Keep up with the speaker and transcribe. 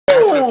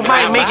who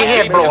might make your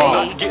head blow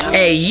off.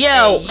 Hey,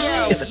 yo,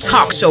 it's a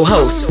talk show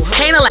host,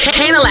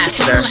 Kaynah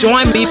Lassiter.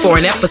 Join me for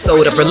an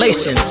episode of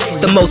Relations,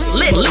 the most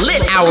lit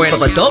hour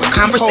of adult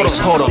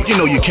conversation. Hold up, you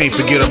know you can't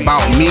forget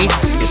about me.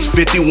 It's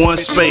 51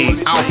 Spade,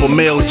 alpha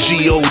male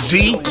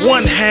G-O-D,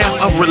 one half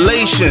of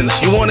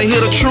Relations. You wanna hear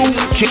the truth?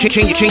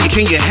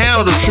 Can you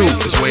handle the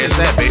truth? It's where it's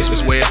at, baby.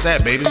 It's where it's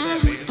at, baby.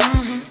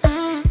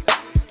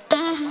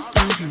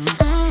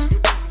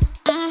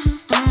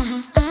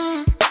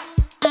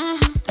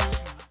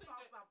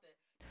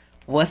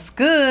 What's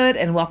good,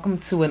 and welcome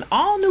to an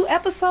all-new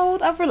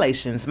episode of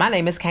Relations. My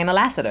name is Kaynah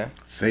Lassiter.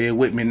 Say it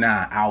with me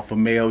now, alpha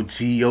male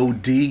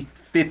G-O-D,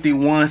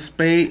 51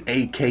 Spade,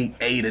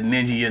 a.k.a. the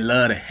ninja you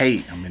love to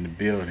hate. I'm in the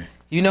building.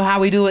 You know how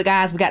we do it,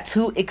 guys. We got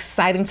two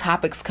exciting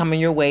topics coming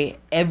your way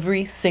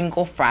every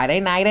single Friday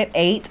night at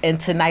 8, and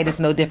tonight is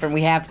no different.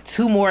 We have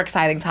two more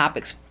exciting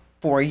topics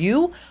for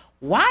you.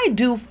 Why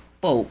do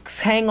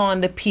folks hang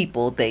on to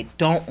people they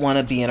don't want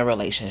to be in a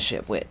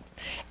relationship with?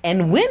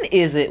 And when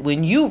is it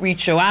when you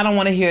reach your I don't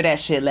want to hear that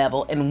shit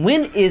level? And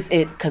when is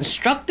it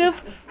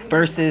constructive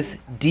versus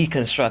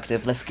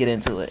deconstructive? Let's get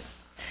into it.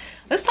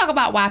 Let's talk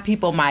about why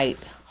people might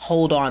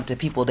hold on to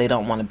people they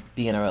don't want to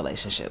be in a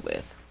relationship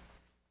with.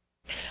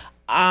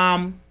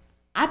 I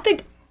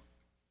think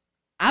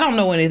I don't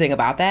know anything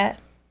about that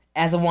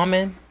as a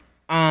woman.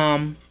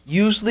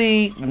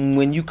 Usually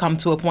when you come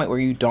to a point where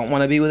you don't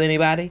want to be with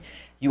anybody,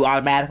 you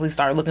automatically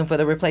start looking for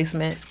the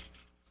replacement.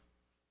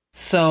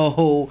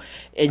 So,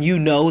 and you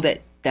know that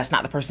that's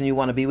not the person you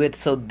want to be with.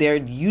 So there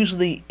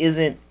usually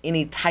isn't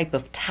any type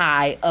of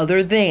tie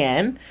other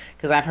than,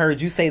 because I've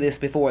heard you say this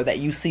before, that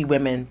you see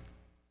women,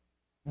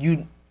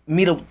 you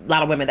meet a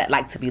lot of women that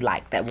like to be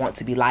liked, that want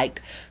to be liked.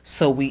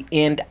 So we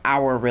end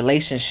our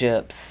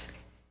relationships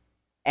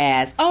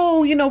as,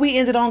 oh, you know, we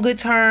ended on good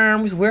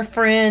terms. We're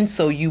friends.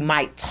 So you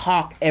might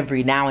talk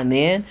every now and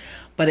then.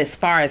 But as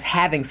far as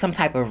having some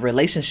type of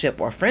relationship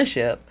or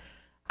friendship,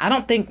 I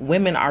don't think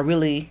women are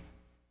really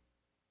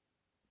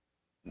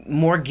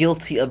more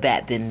guilty of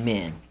that than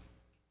men,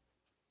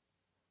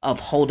 of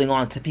holding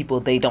on to people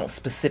they don't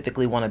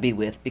specifically want to be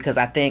with. Because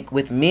I think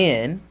with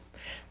men,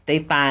 they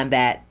find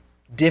that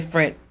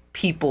different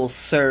people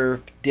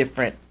serve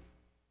different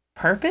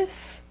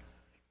purpose.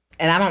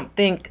 And I don't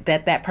think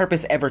that that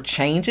purpose ever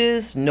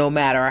changes, no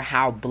matter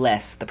how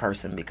blessed the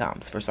person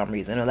becomes for some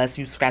reason, unless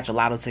you scratch a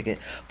lotto ticket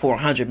for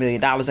 $100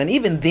 million. And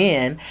even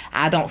then,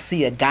 I don't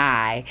see a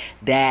guy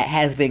that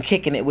has been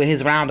kicking it with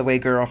his roundaway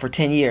girl for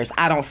 10 years.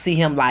 I don't see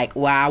him like,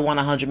 well, I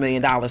want $100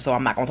 million, so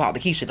I'm not going to talk to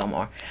Keisha no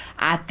more.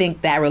 I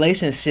think that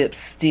relationship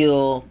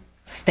still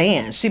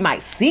stands. She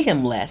might see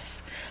him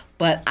less,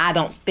 but I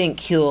don't think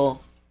he'll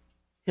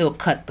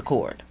cut the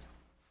cord.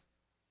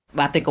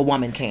 But I think a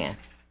woman can.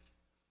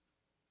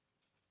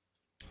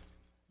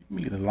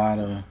 Meet a lot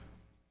of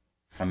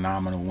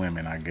phenomenal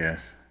women, I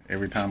guess.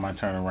 Every time I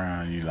turn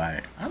around, you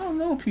like, I don't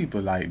know people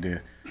like this.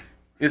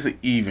 It's an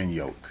even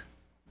yoke.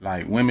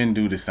 Like, women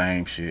do the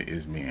same shit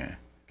as men.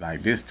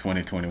 Like, this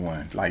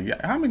 2021.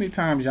 Like, how many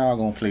times y'all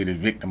gonna play the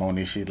victim on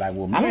this shit? Like,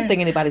 well, men, I don't think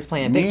anybody's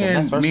playing victim.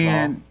 That's first of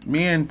all.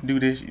 Men do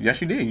this.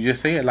 Yes, you did. You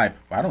just said, like,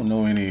 I don't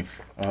know any.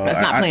 That's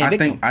not playing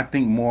victim. I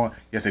think more.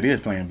 Yes, it is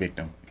playing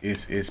victim.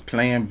 It's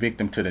playing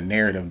victim to the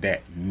narrative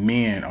that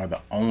men are the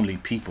only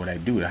people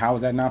that do it. How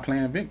is that not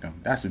playing victim?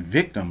 That's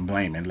victim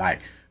blaming. Like,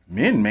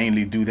 men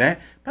mainly do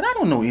that, but I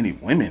don't know any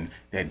women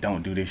that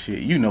don't do this shit.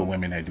 You know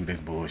women that do this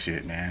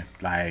bullshit, man.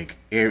 Like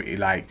if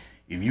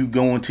you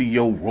go into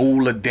your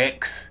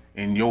Rolodex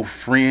and your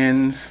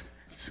friends,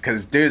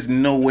 because there's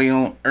no way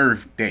on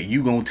earth that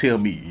you gonna tell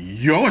me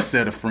your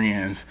set of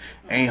friends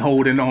ain't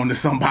holding on to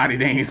somebody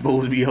they ain't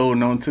supposed to be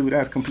holding on to.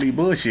 That's complete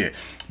bullshit.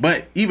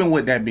 But even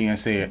with that being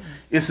said,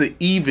 it's an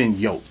even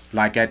yoke.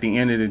 Like, at the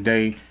end of the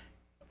day,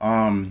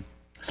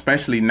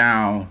 especially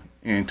now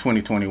in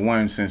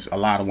 2021, since a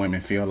lot of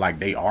women feel like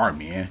they are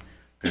men,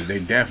 because they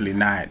definitely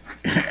not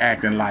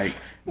acting like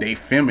they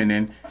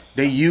feminine.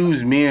 They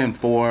use men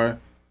for,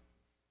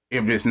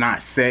 if it's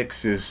not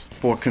sex, it's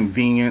for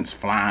convenience,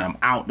 flying them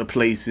out to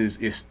places.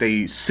 It's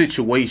the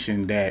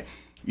situation that,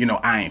 you know,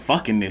 I ain't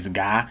fucking this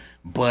guy,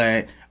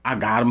 but I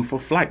got him for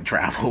flight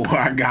travel, or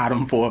I got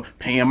him for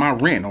paying my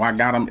rent, or I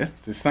got him. It's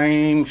the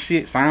same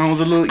shit. Sounds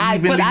a little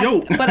even to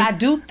yoke. But I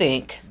do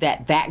think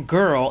that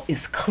girl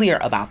is clear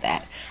about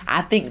that.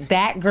 I think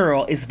that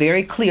girl is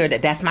very clear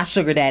that that's my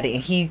sugar daddy,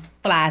 and he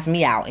flies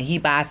me out and he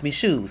buys me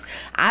shoes.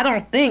 I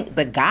don't think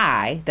the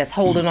guy that's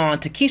holding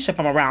on to Keisha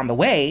from around the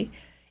way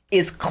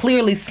is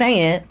clearly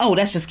saying, oh,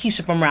 that's just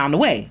Keisha from around the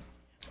way.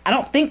 I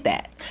don't think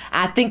that.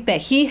 I think that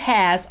he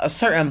has a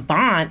certain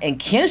bond and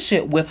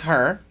kinship with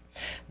her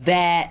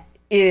that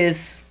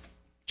is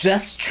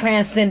just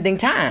transcending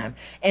time.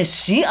 And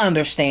she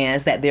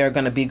understands that there are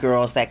going to be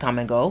girls that come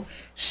and go.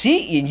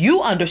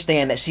 You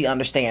understand that she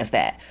understands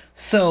that.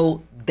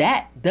 So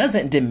that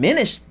doesn't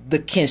diminish the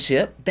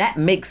kinship. That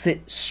makes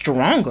it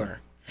stronger.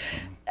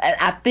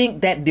 I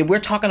think that we're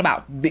talking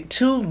about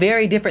two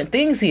very different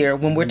things here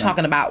when we're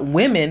talking about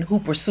women who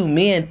pursue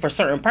men for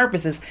certain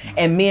purposes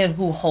and men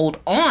who hold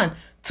on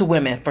to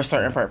women for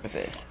certain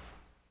purposes.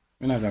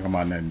 We're not talking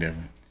about nothing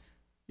different.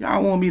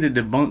 Y'all want me to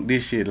debunk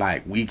this shit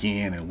like week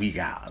in and week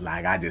out.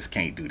 Like, I just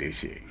can't do this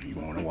shit. You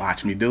want to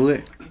watch me do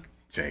it?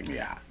 Check me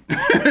out.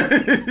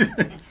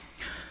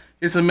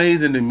 It's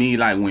amazing to me,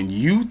 like, when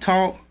you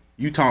talk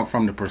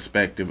from the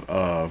perspective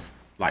of,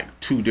 like,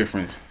 two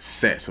different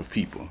sets of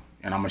people.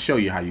 And I'm going to show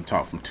you how you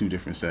talk from two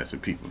different sets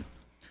of people.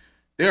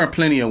 There are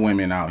plenty of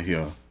women out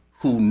here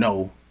who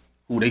know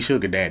who they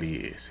sugar daddy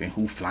is and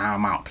who fly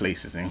them out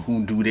places and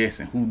who do this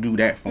and who do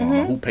that for them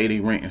and who pay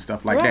their rent and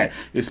stuff like that.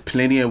 It's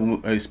plenty of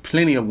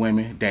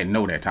women that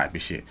know that type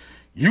of shit.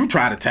 You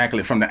try to tackle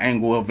it from the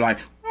angle of like,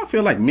 I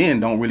feel like men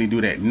don't really do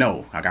that.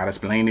 No, I gotta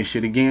explain this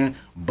shit again.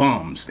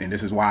 Bums. And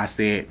this is why I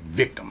said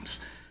victims.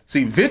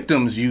 See,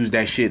 victims use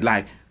that shit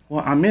like,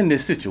 well, I'm in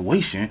this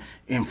situation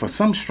and for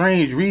some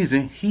strange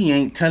reason, he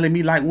ain't telling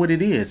me like what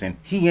it is and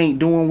he ain't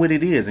doing what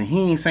it is and he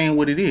ain't saying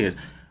what it is.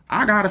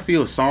 I gotta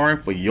feel sorry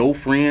for your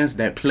friends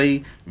that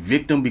play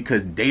victim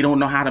because they don't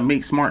know how to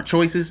make smart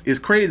choices. It's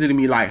crazy to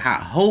me like how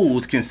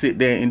hoes can sit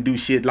there and do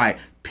shit like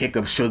pick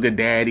up sugar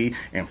daddy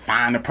and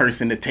find a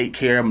person to take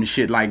care of them and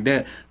shit like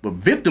that. But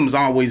victims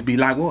always be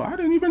like, well, I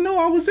didn't even know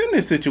I was in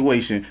this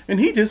situation and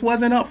he just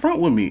wasn't up front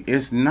with me.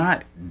 It's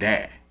not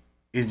that.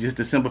 It's just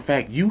the simple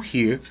fact you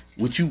hear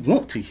what you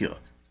want to hear.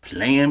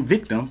 Playing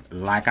victim,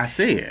 like I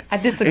said. I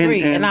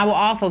disagree, and I will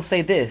also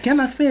say this. Can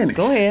I finish?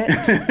 Go ahead.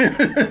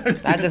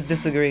 I just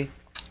disagree.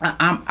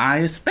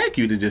 I expect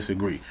you to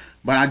disagree,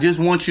 but I just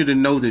want you to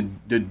know the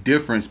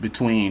difference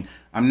between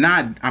I'm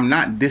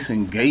not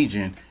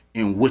disengaging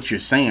in what you're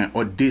saying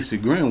or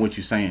disagreeing with what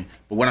you're saying,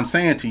 but what I'm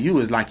saying to you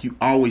is like you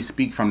always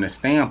speak from the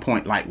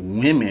standpoint like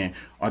women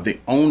are the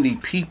only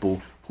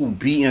people who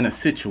be in a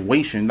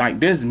situation. Like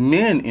there's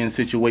men in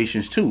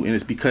situations too, and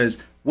it's because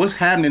what's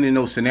happening in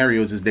those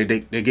scenarios is they're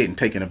getting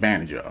taken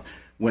advantage of.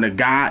 When a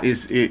guy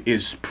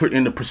is put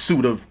in the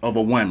pursuit of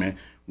a woman,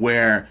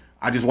 where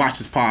I just watched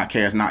this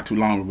podcast not too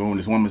long ago, and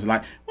this woman's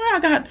like, well,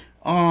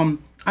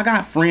 I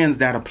got friends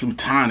that are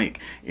plutonic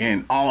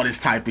and all this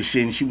type of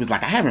shit, and she was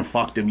like, I haven't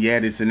fucked them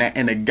yet, this and that,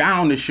 and the guy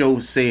on the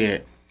show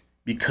said,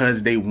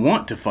 because they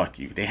want to fuck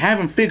you. They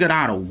haven't figured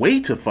out a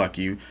way to fuck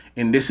you,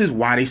 and this is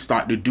why they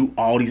start to do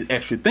all these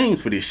extra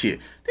things for this shit.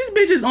 This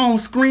bitch is on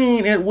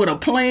screen and with a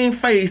plain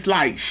face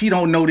like she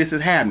don't know this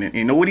is happening. And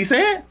you know what he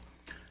said?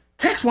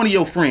 Text one of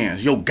your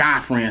friends, your guy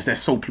friends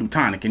that's so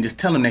plutonic, and just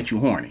tell them that you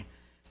horny.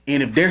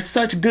 And if they're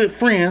such good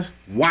friends,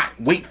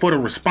 wait for the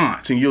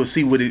response, and you'll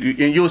see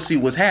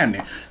what's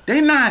happening.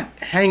 They're not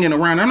hanging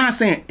around. I'm not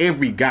saying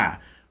every guy,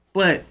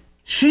 but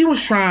she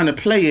was trying to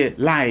play it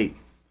like,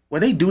 well,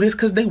 they do this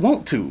because they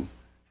want to.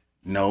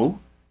 No,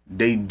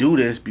 they do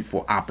this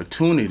before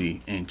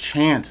opportunity and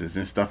chances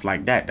and stuff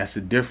like that. That's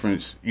the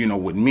difference,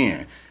 with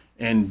men.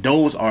 And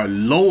those are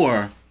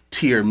lower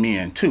tier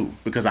men too,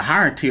 because a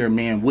higher tier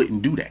man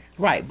wouldn't do that.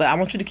 Right, but I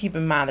want you to keep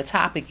in mind the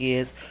topic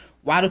is,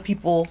 why do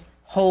people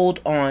hold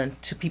on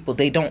to people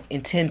they don't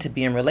intend to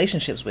be in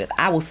relationships with?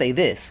 I will say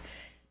this.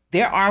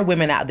 There are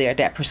women out there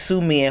that pursue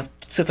men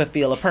to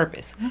fulfill a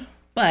purpose.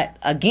 But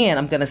again,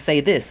 I'm going to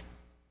say this.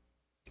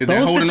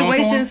 Those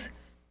situations,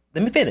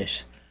 let me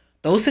finish.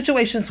 Those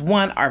situations,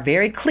 one, are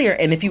very clear.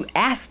 And if you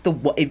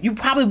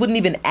probably wouldn't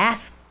even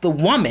ask the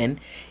woman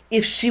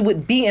if she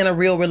would be in a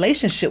real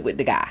relationship with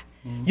the guy.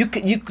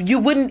 You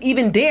wouldn't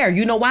even dare.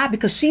 You know why?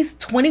 Because she's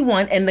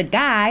 21 and the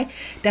guy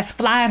that's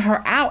flying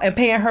her out and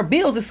paying her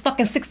bills is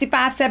fucking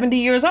 65, 70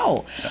 years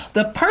old.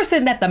 The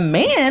person that the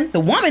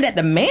woman that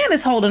the man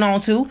is holding on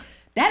to,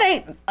 that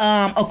ain't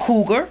a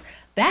cougar.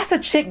 That's a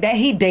chick that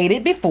he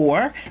dated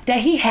before that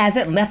he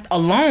hasn't left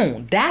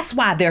alone. That's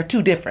why they're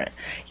two different.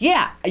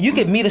 Yeah, you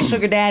could meet a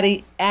sugar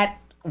daddy at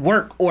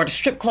work or the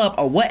strip club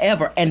or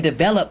whatever and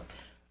develop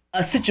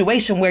a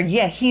situation where,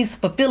 yeah, he's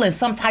fulfilling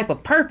some type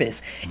of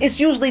purpose. It's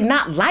usually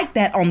not like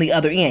that on the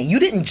other end. You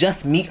didn't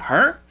just meet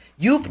her.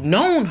 You've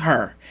known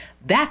her.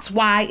 That's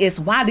why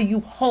why do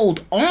you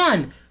hold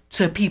on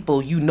to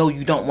people you know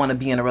you don't want to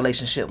be in a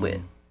relationship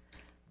with?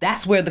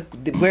 That's where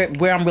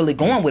where I'm really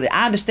going with it.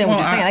 I understand what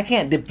you're saying. I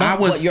can't debunk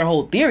what your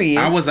whole theory is.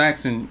 I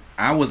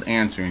was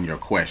answering your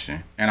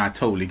question, and I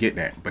totally get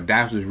that. But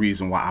that's the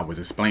reason why I was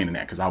explaining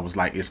that, because I was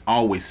like, it's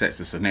always sets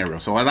a scenario.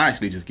 So I was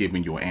actually just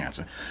giving you an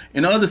answer.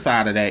 And the other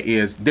side of that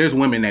is there's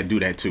women that do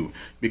that too,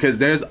 because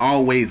there's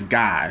always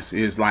guys.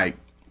 It's like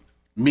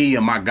me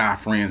and my guy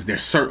friends.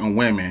 There's certain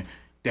women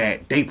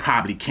that they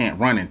probably can't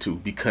run into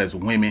because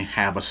women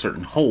have a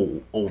certain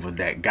hold over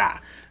that guy.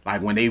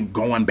 Like when they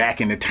going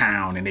back into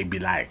town and they be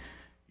like,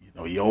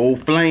 your old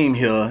flame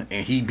here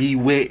and he be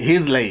with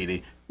his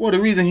lady. Well,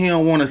 the reason he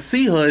don't want to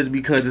see her is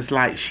because it's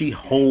like she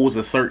holds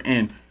a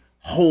certain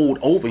hold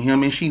over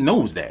him and she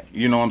knows that.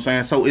 You know what I'm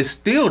saying? So it's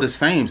still the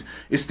same.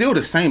 It's still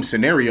the same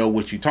scenario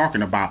what you're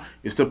talking about.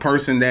 It's the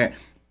person that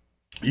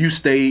you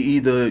stay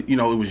either, it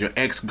was your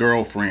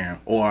ex-girlfriend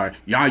or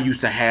y'all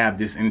used to have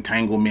this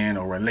entanglement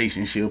or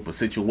relationship or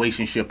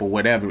situationship or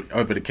whatever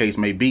the case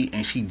may be,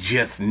 and she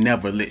just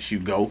never lets you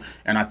go.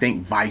 And I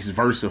think vice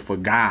versa for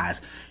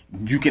guys.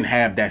 You can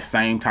have that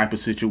same type of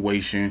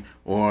situation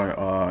or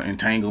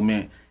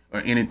entanglement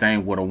or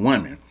anything with a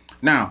woman.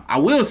 Now, I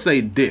will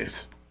say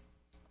this.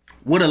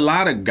 with a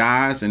lot of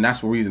guys, and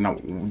that's the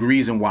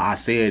reason why I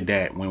said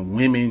that when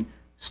women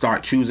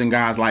start choosing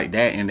guys like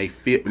that and they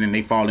fit and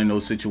they fall in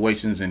those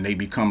situations and they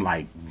become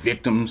like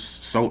victims,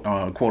 so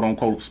quote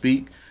unquote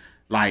speak,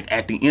 like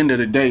at the end of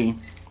the day,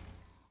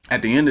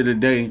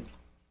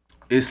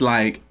 it's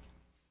like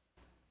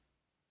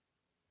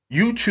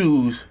you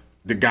choose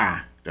the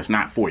guy that's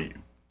not for you,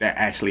 that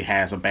actually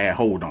has a bad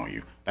hold on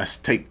you. Let's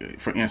take,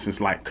 for instance,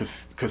 like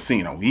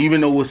Casino.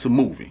 Even though it's a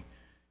movie,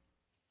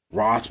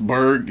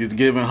 Rothberg is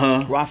giving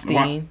her,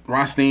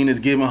 Rothstein is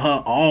giving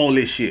her all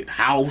this shit.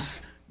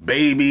 House,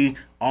 baby,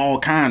 all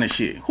kind of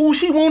shit. Who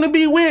she want to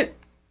be with?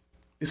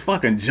 This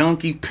fucking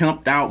junkie,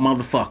 pimped out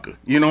motherfucker.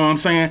 You know what I'm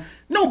saying?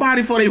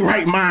 Nobody for their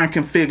right mind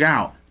can figure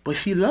out. But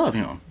she love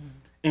him.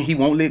 And he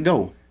won't let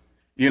go.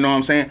 You know what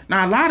I'm saying?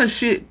 Now, a lot of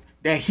shit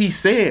that he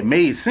said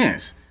made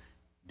sense.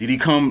 Did he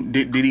come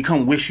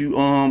wish you,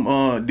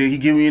 did he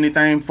give you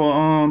anything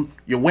for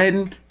your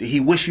wedding? Did he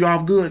wish you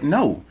off good?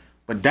 No.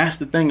 But that's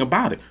the thing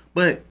about it.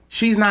 But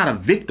she's not a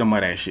victim of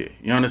that shit.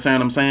 You understand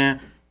what I'm saying?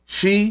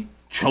 She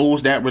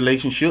chose that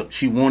relationship.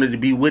 She wanted to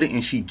be with it,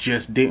 and she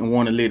just didn't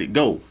want to let it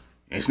go.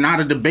 It's not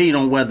a debate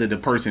on whether the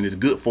person is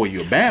good for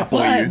you or bad for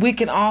you. But we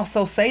can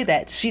also say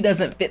that she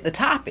doesn't fit the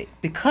topic,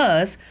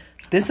 because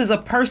this is a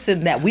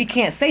person that we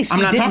can't say she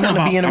didn't want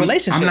to be in a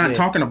relationship with. I'm not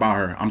talking about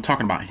her. I'm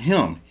talking about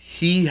him.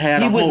 He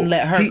wouldn't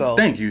let her go.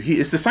 Thank you.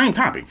 It's the same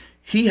topic.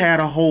 He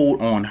had a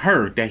hold on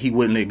her that he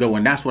wouldn't let go,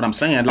 and that's what I'm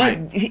saying.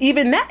 Like, but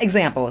even that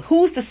example,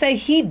 who's to say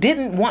he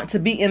didn't want to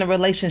be in a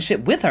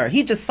relationship with her?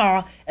 He just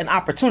saw an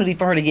opportunity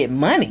for her to get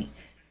money.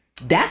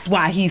 That's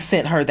why he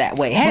sent her that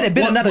way. Had it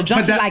been another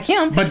junkie like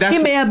him,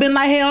 he may have been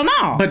like, hell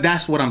no. But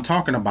that's what I'm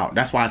talking about.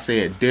 That's why I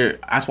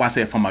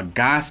said from a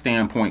guy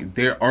standpoint,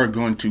 there are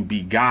going to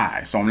be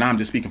guys. So now I'm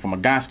just speaking from a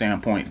guy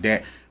standpoint,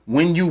 that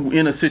when you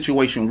in a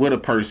situation with a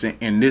person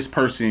and this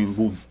person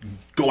will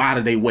go out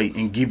of their way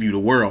and give you the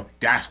world,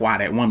 that's why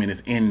that woman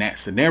is in that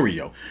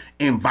scenario.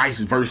 And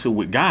vice versa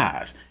with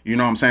guys. You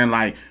know what I'm saying?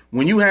 Like,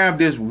 when you have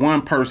this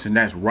one person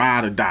that's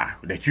ride or die,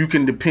 that you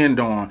can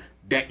depend on,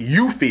 that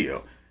you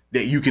feel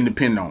that you can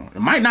depend on.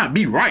 It might not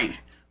be right,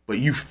 but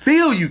you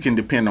feel you can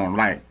depend on.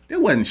 Like, there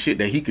wasn't shit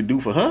that he could do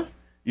for her.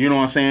 You know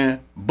what I'm saying?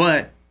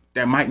 But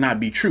that might not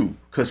be true.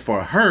 Because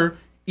for her,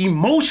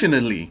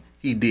 emotionally,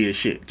 he did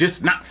shit.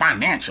 Just not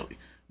financially.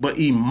 But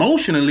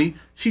emotionally,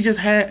 she just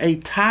had a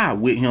tie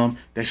with him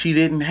that she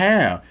didn't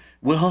have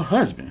with her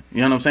husband.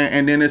 You know what I'm saying?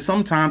 And then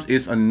sometimes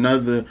it's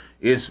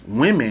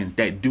women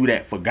that do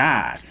that for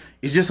guys.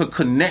 It's just a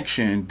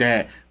connection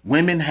that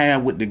women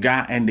have with the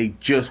guy, and they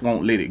just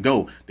won't let it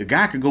go. The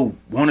guy could go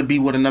want to be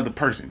with another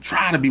person,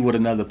 try to be with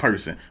another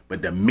person,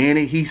 but the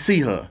minute he see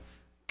her,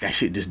 that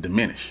shit just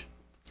diminish.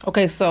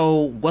 Okay,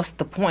 so what's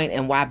the point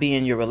and why be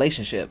in your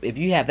relationship? If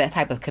you have that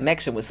type of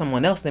connection with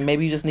someone else, then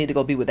maybe you just need to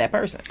go be with that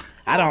person.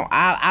 I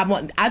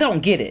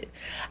don't get it.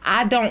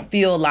 I don't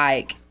feel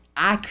like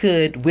I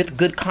could, with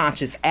good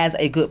conscience, as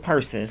a good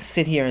person,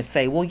 sit here and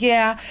say, well,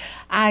 yeah,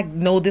 I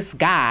know this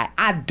guy.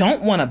 I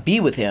don't want to be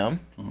with him.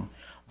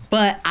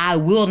 But I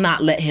will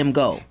not let him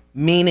go.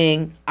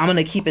 Meaning, I'm going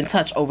to keep in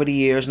touch over the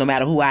years, no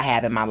matter who I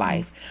have in my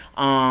life.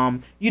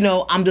 I'm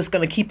just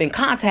going to keep in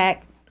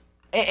contact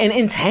and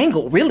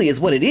entangled, really, is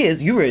what it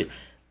is.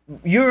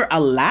 You're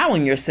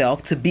allowing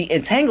yourself to be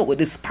entangled with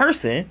this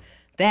person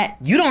that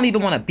you don't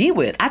even want to be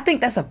with. I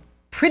think that's a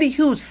pretty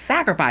huge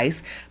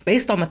sacrifice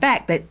based on the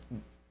fact that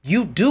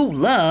you do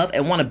love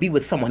and want to be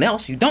with someone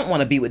else. You don't want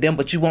to be with them,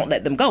 but you won't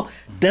let them go.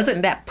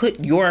 Doesn't that put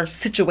your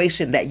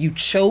situation that you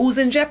chose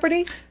in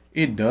jeopardy?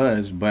 It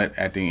does, but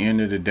at the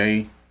end of the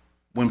day,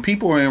 when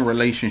people are in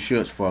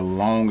relationships for a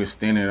long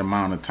extended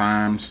amount of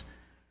times,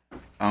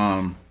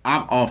 I've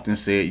often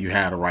said you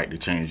have the right to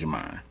change your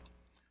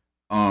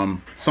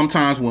mind.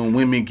 Sometimes when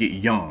women get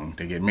young,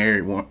 they get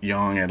married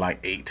young at like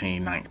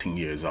 18, 19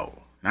 years old.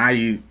 Now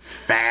you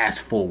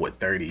fast forward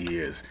 30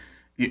 years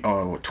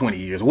or 20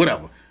 years,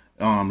 whatever,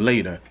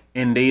 later,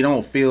 and they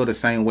don't feel the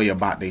same way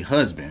about their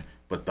husband,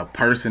 but the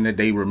person that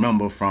they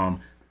remember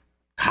from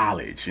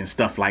college and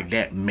stuff like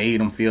that made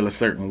them feel a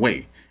certain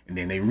way, and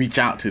then they reach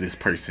out to this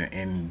person,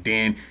 and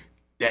then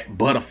that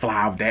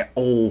butterfly of that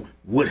old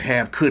would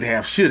have, could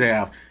have, should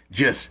have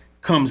just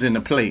comes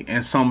into play.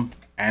 And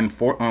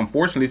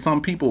unfortunately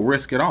some people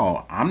risk it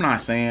all. I'm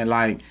not saying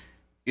like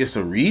it's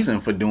a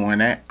reason for doing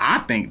that. I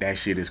think that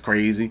shit is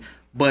crazy,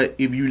 but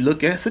if you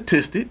look at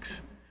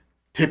statistics,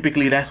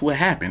 typically that's what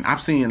happened.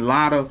 I've seen a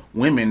lot of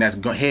women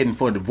that's heading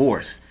for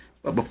divorce,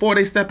 but before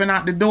they stepping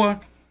out the door,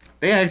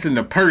 they asking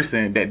the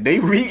person that they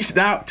reached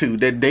out to,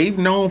 that they've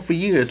known for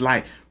years,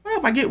 like, well,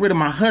 if I get rid of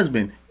my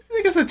husband, I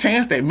think it's a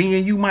chance that me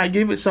and you might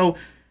give it. So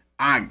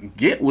I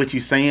get what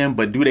you're saying,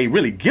 but do they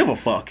really give a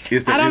fuck?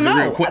 Is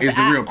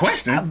the real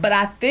question. But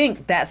I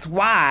think that's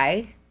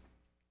why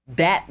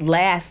the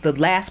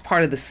last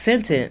part of the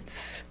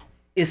sentence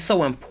is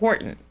so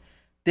important.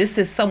 This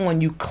is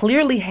someone you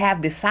clearly have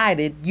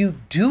decided you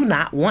do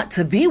not want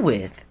to be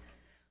with.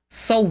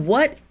 So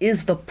what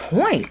is the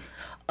point?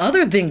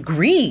 Other than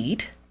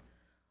greed,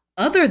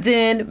 other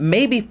than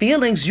maybe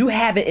feelings you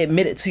haven't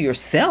admitted to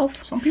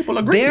yourself. Some people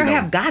agree. There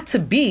have got to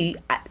be,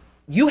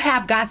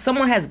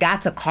 someone has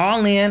got to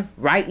call in,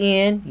 write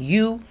in,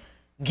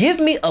 give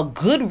me a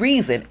good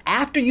reason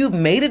after you've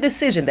made a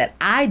decision that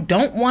I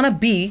don't want to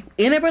be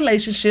in a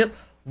relationship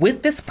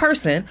with this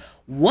person.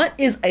 What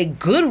is a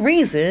good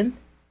reason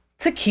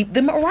to keep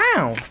them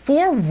around?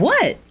 For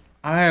what?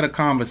 I had a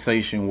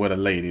conversation with a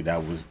lady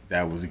that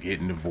was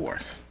getting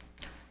divorced,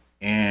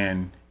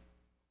 and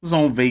was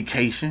on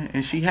vacation,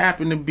 and she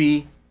happened to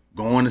be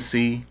going to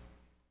see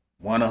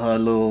one of her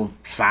little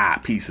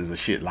side pieces or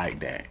shit like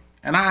that.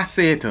 And I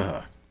said to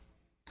her,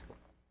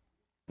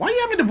 why you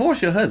haven't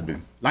divorced your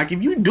husband? Like,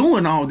 if you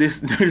doing all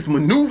this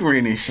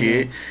maneuvering and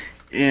shit,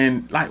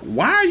 and like,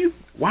 why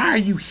are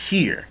you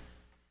here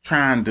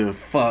trying to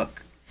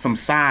fuck some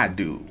side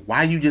dude?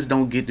 Why you just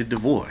don't get the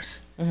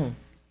divorce?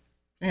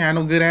 Yeah, I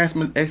no good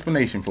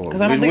explanation for it.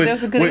 Because I don't think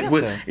there's a good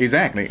answer.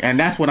 Exactly. And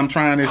that's what I'm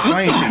trying to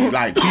explain to you.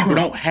 Like, people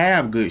don't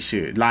have good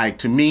shit. Like,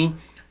 to me,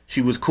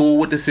 she was cool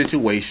with the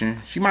situation.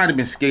 She might have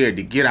been scared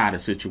to get out of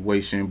the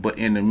situation. But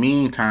in the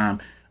meantime,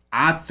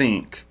 I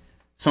think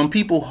some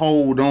people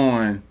hold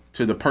on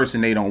to the person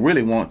they don't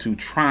really want to,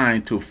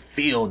 trying to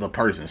fill the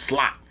person's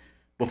slot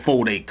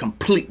before they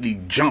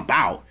completely jump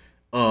out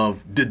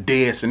of the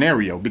dead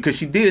scenario. Because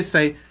she did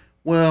say,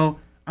 well,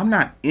 I'm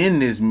not in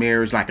this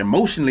marriage. Like,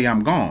 emotionally,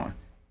 I'm gone.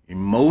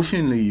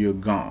 Emotionally, you're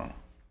gone.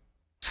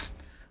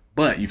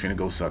 But you finna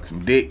go suck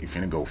some dick. You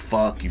finna go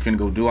fuck. You finna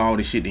go do all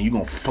this shit. Then you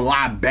gonna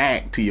fly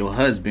back to your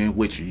husband,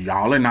 which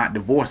y'all are not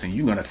divorcing.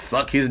 You gonna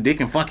suck his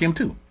dick and fuck him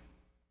too.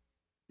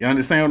 You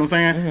understand what I'm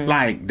saying?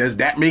 Like, does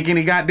that make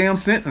any goddamn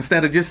sense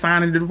instead of just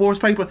signing the divorce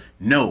paper?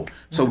 No.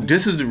 So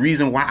this is the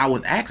reason why I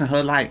was asking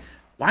her, like,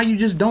 why you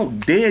just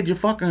don't dead your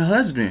fucking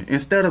husband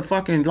instead of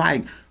fucking,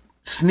 like,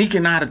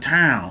 sneaking out of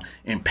town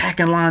and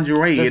packing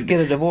lingerie. Just get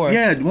a divorce.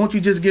 Yeah, won't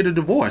you just get a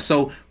divorce?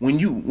 So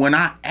when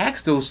I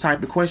asked those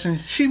type of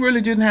questions, she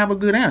really didn't have a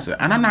good answer.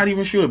 And I'm not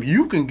even sure if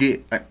you can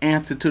get an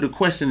answer to the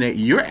question that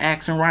you're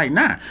asking right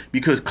now.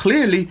 Because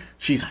clearly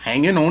she's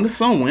hanging on to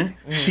someone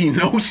she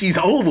knows she's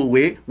over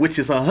with, which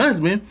is her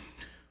husband,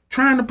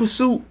 trying to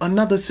pursue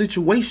another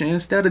situation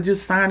instead of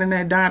just signing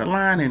that dotted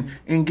line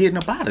and getting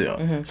up out of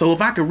there. So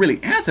if I could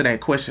really answer that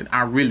question,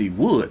 I really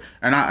would.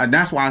 And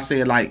that's why I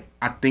said, like,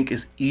 I think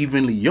it's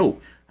evenly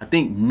yoked. I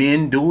think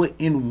men do it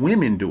and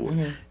women do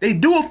it. They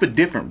do it for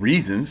different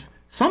reasons.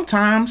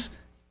 Sometimes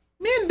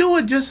men do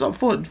it just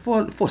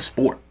for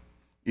sport,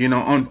 you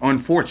know,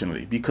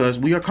 unfortunately, because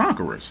we are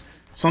conquerors.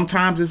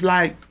 Sometimes it's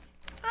like,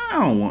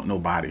 I don't want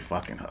nobody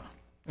fucking her.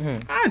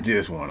 I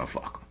just want to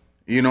fuck her.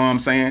 You know what I'm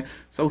saying?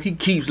 So he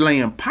keeps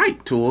laying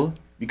pipe to her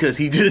because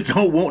he just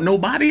don't want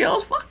nobody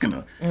else fucking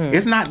her.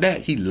 It's not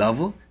that he love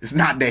her. It's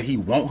not that he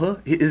want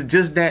her. It's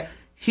just that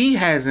he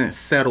hasn't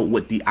settled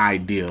with the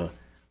idea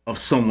of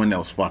someone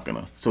else fucking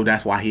her. So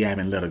that's why he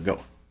haven't let her go.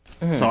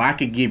 So I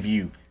could give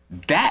you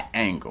that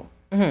angle.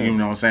 You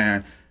know what I'm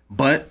saying?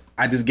 But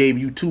I just gave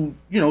you two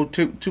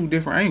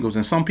different angles.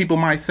 And some people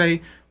might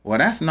say, well,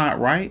 that's not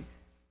right.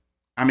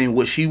 I mean,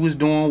 what she was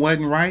doing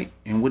wasn't right,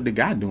 and what the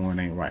guy doing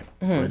ain't right.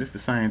 But it's the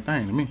same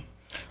thing to me.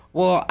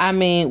 Well, I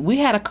mean, we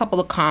had a couple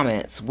of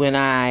comments when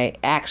I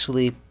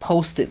actually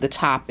posted the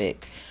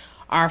topic.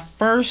 Our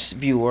first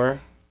viewer,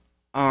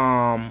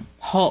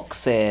 Hulk,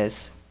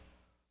 says,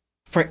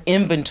 for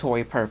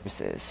inventory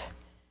purposes,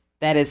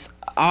 that is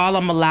all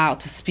I'm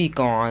allowed to speak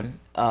on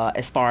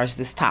as far as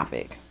this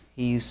topic.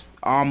 He's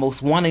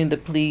almost wanting to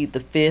plead the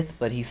fifth,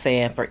 but he's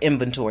saying for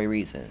inventory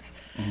reasons.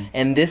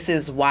 And this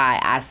is why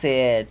I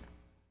said,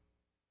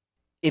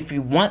 if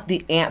you want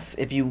the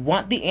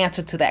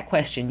answer to that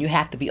question, you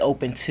have to be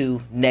open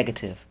to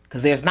negative,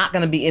 because there's not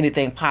going to be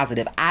anything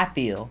positive, I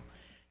feel,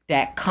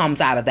 that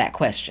comes out of that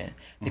question,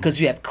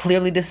 because you have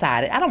clearly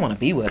decided, I don't want to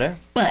be with her,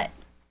 but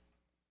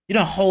you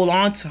don't hold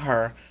on to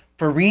her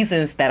for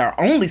reasons that are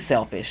only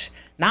selfish.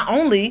 Not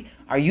only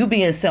are you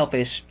being a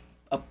selfish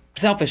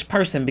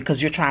person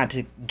because you're trying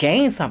to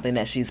gain something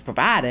that she's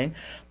providing,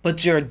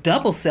 but you're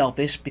double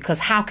selfish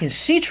because how can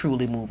she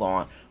truly move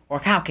on? Or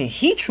how can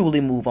he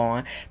truly move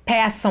on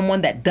past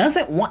someone that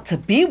doesn't want to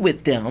be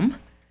with them,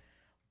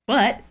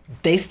 but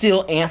they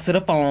still answer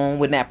the phone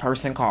when that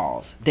person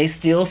calls. They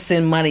still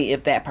send money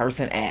if that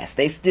person asks.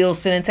 They still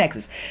send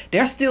texts.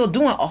 They're still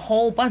doing a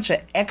whole bunch of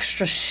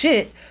extra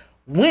shit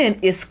when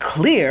it's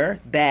clear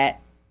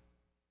that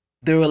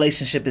the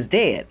relationship is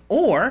dead.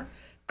 Or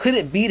could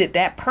it be that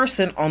that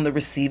person on the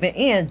receiving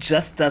end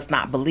just does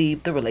not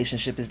believe the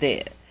relationship is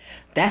dead?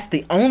 That's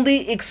the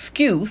only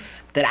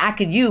excuse that I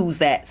could use,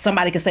 that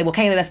somebody could say, well,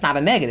 Kaynah, that's not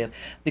a negative,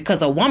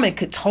 because a woman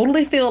could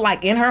totally feel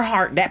like in her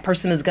heart that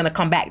person is going to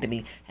come back to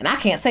me. And I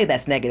can't say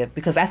that's negative,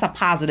 because that's a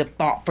positive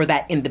thought for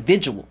that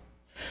individual.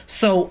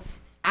 So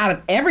out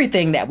of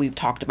everything that we've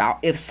talked about,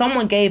 if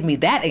someone gave me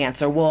that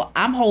answer, well,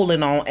 I'm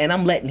holding on and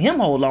I'm letting him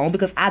hold on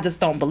because I just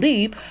don't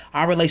believe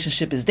our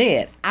relationship is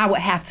dead, I would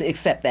have to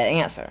accept that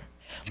answer.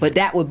 But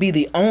that would be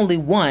the only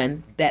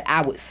one that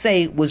I would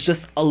say was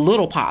just a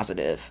little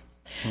positive.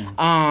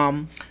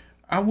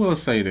 I will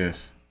say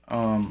this.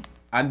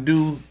 I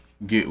do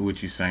get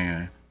what you're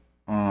saying,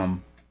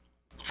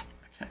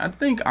 I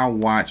think I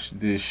watched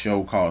this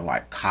show called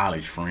like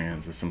College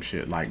Friends or some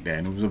shit like that.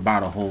 And it was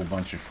about a whole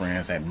bunch of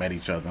friends that met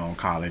each other on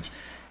college.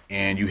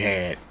 And you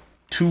had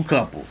two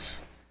couples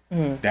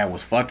that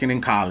was fucking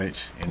in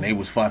college, and they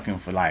was fucking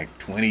for like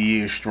 20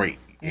 years straight.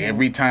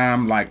 Every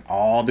time like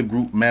all the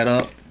group met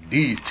up,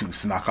 these two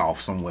snuck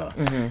off somewhere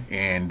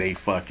and they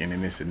fucking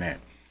and this and that.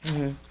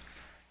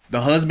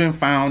 The husband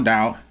found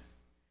out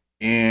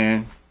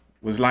and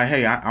was like,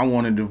 hey, I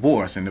want a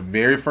divorce. And the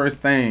very first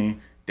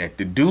thing that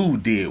the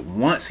dude did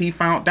once he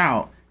found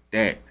out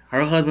that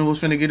her husband was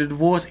finna get a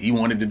divorce, he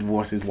wanted to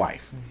divorce his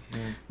wife.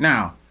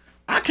 Now,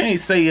 I can't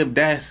say if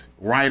that's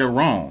right or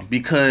wrong,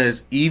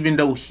 because even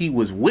though he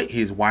was with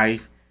his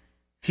wife,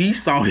 he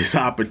saw his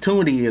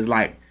opportunity as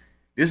like,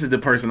 this is the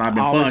person I've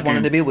been always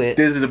wanted to be with.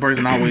 This is the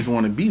person I always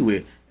want to be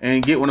with.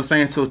 And get what I'm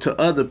saying? So to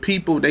other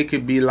people, they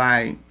could be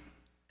like,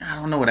 I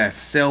don't know, that's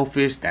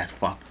selfish, that's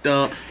fucked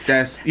up,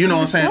 that's, you know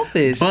what I'm saying?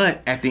 Selfish.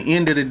 But at the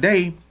end of the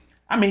day,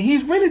 I mean,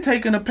 he's really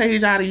taking a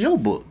page out of your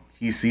book.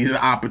 He sees an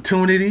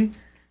opportunity,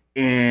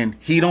 and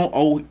he don't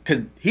owe,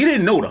 because he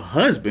didn't know the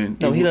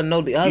husband. No, he didn't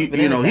know the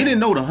husband. He didn't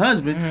know the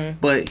husband,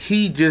 but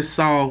he just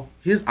saw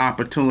his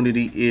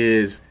opportunity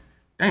is,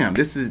 damn,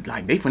 this is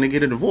like, they finna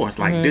get a divorce.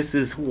 Like, this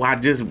is who I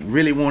just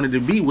really wanted to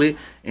be with,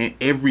 and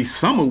every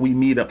summer we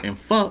meet up and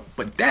fuck,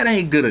 but that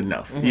ain't good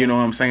enough. You know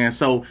what I'm saying?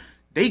 So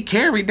they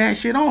carried that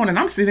shit on, and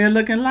I'm sitting there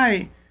looking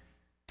like,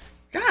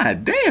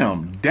 God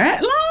damn,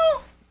 that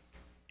long?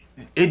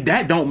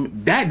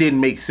 That didn't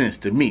make sense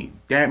to me.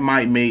 That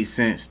might make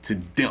sense to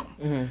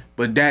them,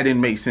 but that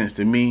didn't make sense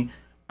to me.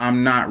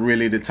 I'm not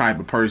really the type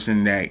of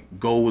person that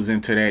goes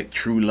into that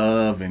true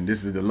love and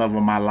this is the love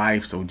of my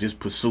life, so just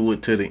pursue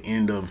it to the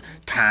end of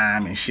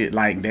time and shit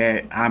like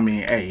that. I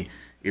mean, hey,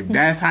 if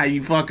that's how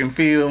you fucking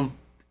feel,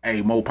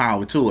 hey, more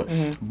power to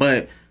it.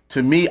 But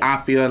to me,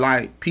 I feel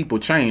like people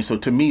change. So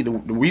to me, the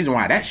reason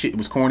why that shit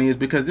was corny is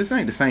because this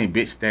ain't the same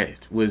bitch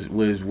that was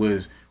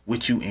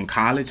with you in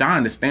college. I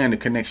understand the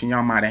connection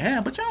y'all might have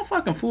had, but y'all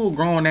fucking full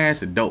grown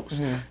ass adults.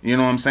 You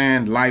know what I'm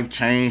saying? Life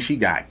changed. She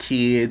got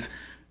kids.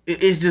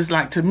 It's just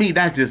like, to me,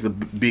 that's just a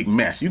big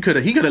mess. He could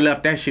have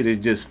left that shit as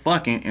just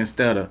fucking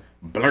instead of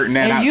blurting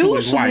that out to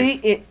his wife.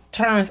 Usually it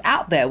turns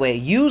out that way.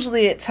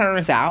 Usually it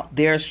turns out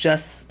there's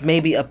just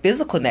maybe a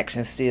physical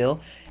connection still,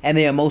 and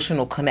the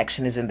emotional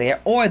connection isn't there,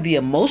 or the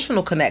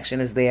emotional connection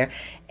is there,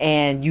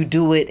 and you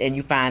do it and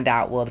you find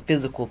out, well, the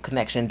physical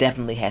connection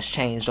definitely has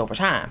changed over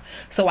time.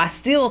 So I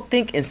still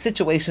think in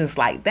situations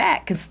like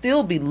that can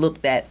still be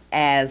looked at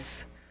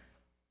as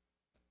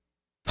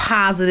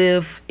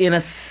positive in a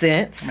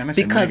sense,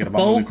 because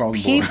both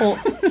people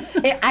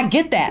I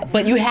get that,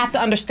 but you have to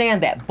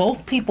understand that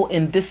both people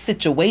in this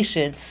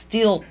situation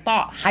still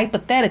thought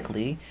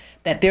hypothetically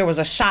that there was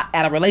a shot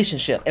at a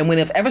relationship. And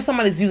if ever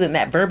somebody's using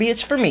that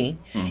verbiage for me,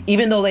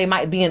 even though they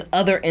might be in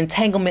other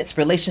entanglements,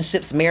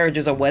 relationships,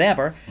 marriages, or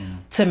whatever,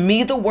 to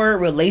me the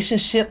word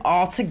relationship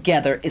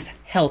altogether is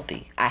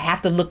healthy. I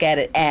have to look at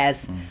it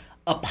as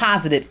a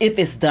positive if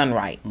it's done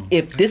right.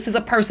 If this is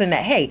a person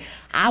that, hey,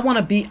 I want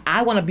to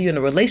be in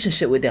a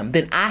relationship with them,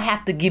 then I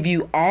have to give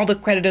you all the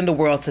credit in the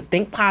world to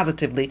think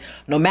positively,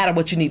 no matter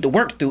what you need to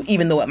work through,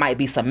 even though it might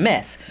be some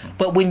mess.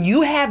 But when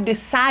you have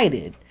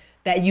decided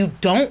that you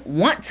don't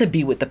want to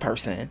be with the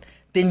person,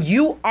 then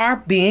you are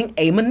being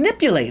a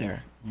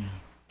manipulator.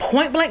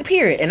 Point blank,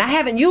 period. And I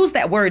haven't used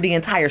that word the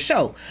entire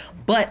show,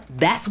 but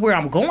that's where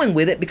I'm going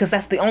with it, because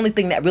that's the only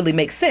thing that really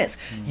makes sense.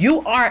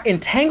 You are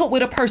entangled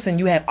with a person.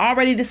 You have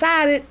already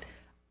decided,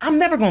 I'm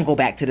never going to go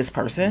back to this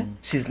person.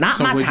 She's not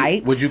my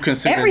type. Would you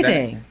consider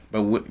everything?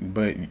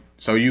 But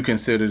so you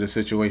consider the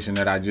situation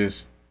that I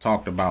just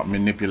talked about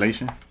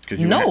manipulation?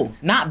 No,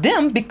 not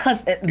them,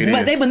 because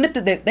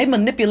they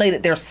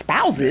manipulated their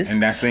spouses,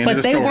 and that's the end of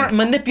the story. But they weren't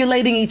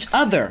manipulating each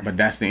other. But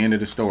that's the end of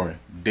the story.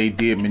 They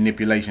did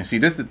manipulation. See,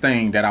 this is the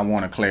thing that I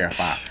want to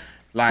clarify.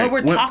 Like, but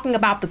we're talking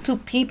about the two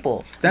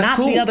people, not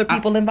cool. the other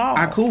people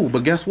involved. Cool,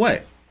 but guess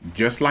what?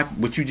 Just like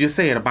what you just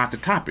said about the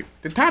topic.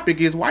 The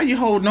topic is, why you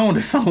holding on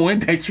to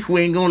someone that you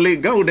ain't gonna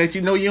let go, that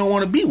you know you don't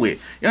want to be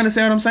with? You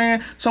understand what I'm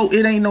saying? So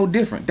it ain't no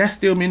different. That's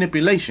still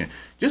manipulation.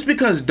 Just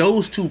because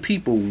those two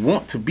people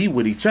want to be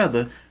with each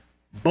other,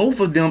 both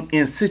of them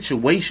in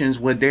situations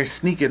where they're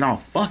sneaking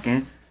off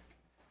fucking,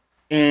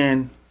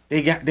 and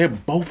they're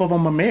both of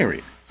them are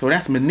married. So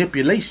that's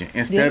manipulation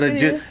instead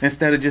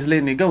of just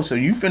letting it go. So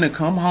you finna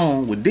come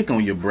home with dick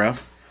on your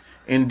breath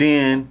and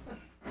then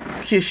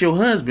kiss your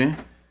husband,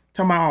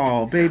 talking about,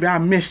 oh baby, I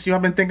missed you.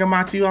 I've been thinking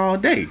about you all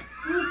day.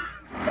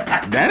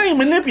 That ain't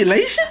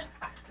manipulation.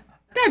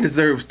 That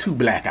deserves 2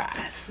 black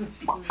eyes,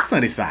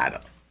 sunny side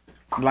up.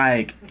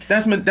 Like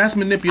that's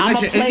manipulation. I'm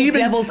gonna play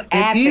devil's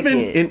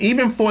advocate. And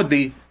even for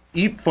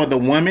the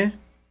woman,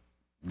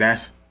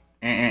 that's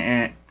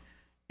and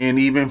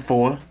even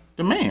for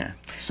the man,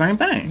 same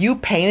thing. You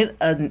painted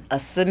a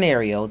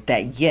scenario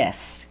that,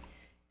 yes,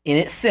 in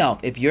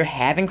itself, if you're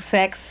having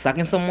sex,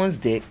 sucking someone's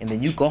dick, and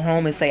then you go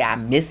home and say, I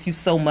miss you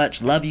so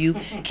much, love you,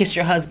 kiss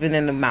your husband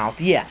in the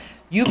mouth. Yeah,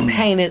 you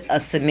painted a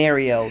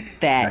scenario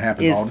that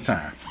happens all the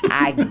time.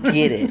 I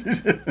get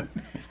it.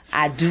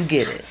 I do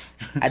get it.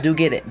 I do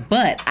get it.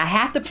 But I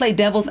have to play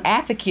devil's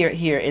advocate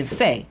here and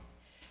say,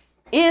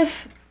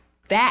 if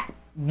that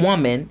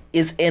woman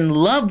is in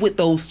love with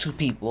those two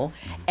people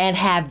and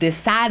have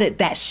decided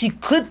that she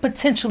could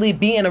potentially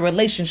be in a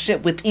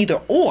relationship with either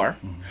or,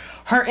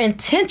 her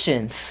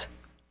intentions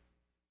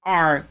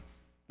are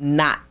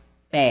not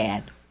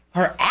bad.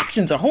 Her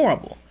actions are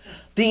horrible.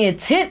 The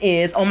intent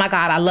is, oh my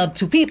God, I love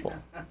two people.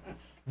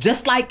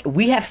 Just like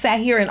we have sat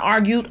here and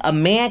argued, a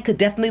man could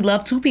definitely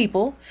love two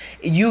people.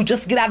 You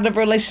just get out of a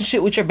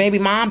relationship with your baby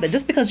mom, that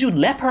just because you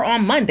left her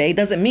on Monday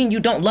doesn't mean you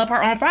don't love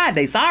her on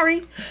Friday.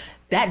 Sorry.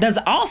 That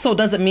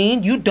doesn't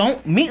mean you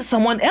don't meet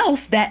someone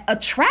else that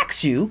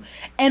attracts you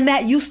and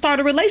that you start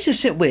a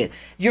relationship with.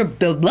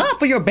 The love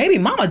for your baby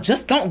mama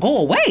just don't go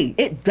away.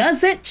 It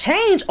doesn't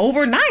change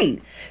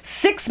overnight.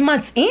 6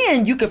 months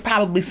in, you could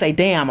probably say,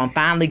 damn, I'm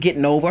finally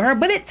getting over her.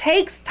 But it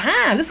takes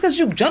time. Just because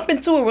you jump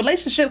into a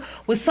relationship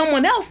with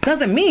someone else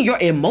doesn't mean your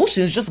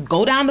emotions just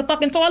go down the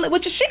fucking toilet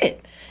with your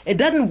shit. It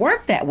doesn't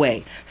work that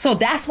way. So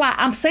that's why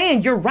I'm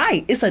saying you're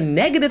right. It's a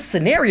negative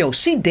scenario.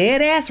 She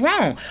dead ass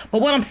wrong.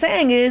 But what I'm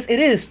saying is it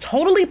is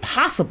totally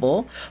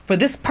possible for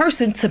this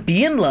person to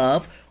be in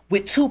love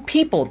with two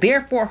people.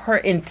 Therefore, her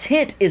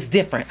intent is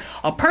different.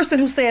 A person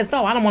who says,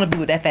 no, I don't want to be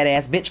with that fat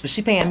ass bitch, but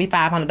she paying me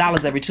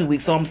 $500 every 2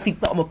 weeks, so I'm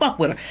gonna fuck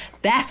with her.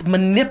 That's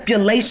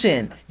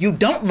manipulation. You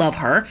don't love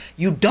her.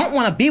 You don't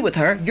want to be with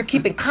her. You're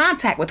keeping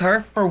contact with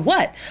her for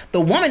what?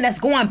 The woman that's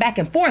going back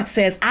and forth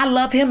says, I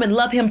love him and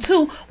love him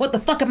too. What the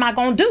fuck am I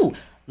gonna do?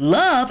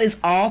 Love is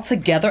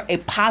altogether a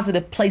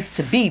positive place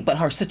to be, but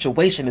her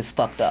situation is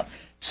fucked up.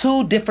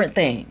 Two different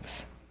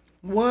things.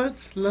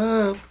 What's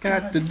love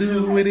got to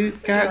do with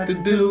it? Got to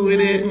do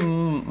with it.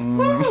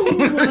 Look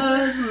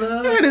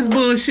at this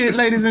bullshit,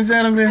 ladies and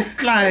gentlemen.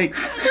 Like,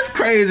 it's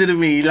crazy to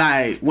me.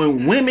 Like,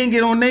 when women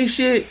get on they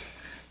shit,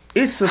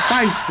 it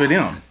suffice for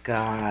them.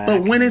 God,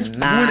 but when it's do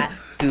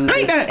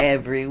this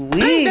every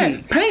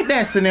week. Paint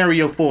that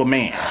scenario for a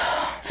man.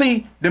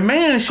 See, the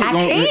man shit. No,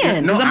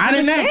 I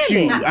didn't ask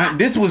you.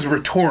 This was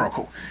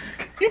rhetorical.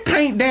 You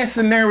paint that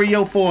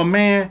scenario for a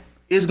man,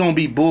 it's gonna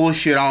be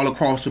bullshit all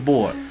across the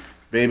board.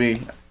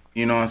 Baby,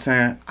 you know what I'm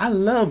saying? I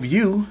love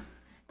you,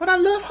 but I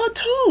love her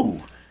too.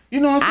 You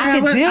know what I'm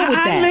saying? I can deal with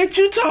that. I let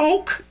you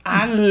talk.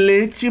 I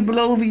let you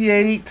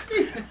bloviate.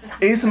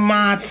 It's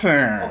my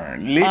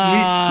turn.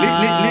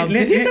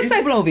 Did you just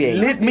say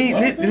bloviate?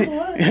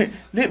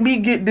 Let me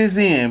get this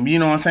in. You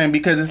know what I'm saying?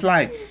 Because it's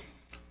like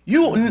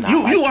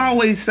you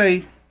always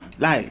say,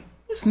 like,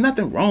 there's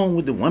nothing wrong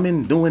with the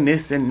woman doing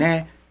this and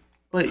that.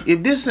 But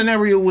if this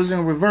scenario was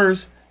in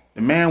reverse, the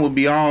man would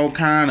be all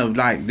kind of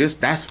like this.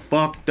 That's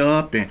fucked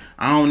up, and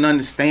I don't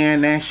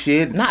understand that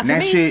shit. Not to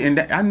me. Shit, and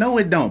I know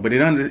it don't, but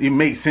it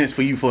makes sense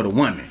for you for the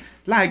woman.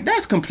 Like,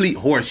 that's complete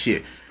horse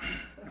shit.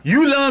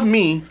 You love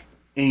me,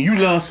 and you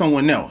love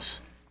someone else.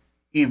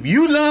 If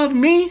you love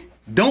me,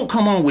 don't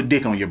come on with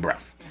dick on your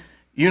breath.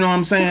 You know what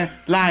I'm saying?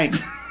 Like,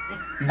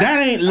 that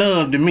ain't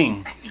love to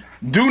me.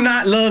 Do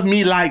not love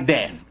me like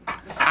that.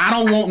 I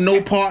don't want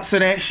no parts of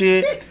that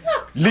shit.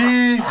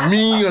 Leave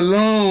me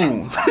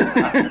alone.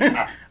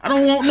 I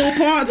don't want no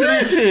parts of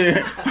that shit.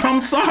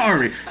 I'm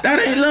sorry. That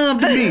ain't love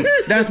to me.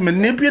 That's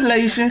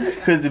manipulation,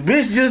 because the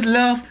bitch just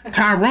left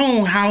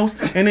Tyrone's house,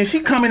 and then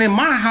she coming in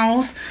my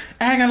house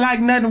acting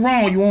like nothing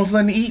wrong. You want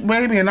something to eat,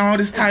 baby, and all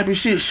this type of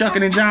shit,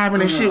 shucking and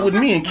jiving and shit with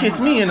me, and kiss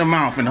me in the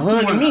mouth and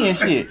hugging me and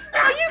shit.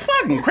 Are you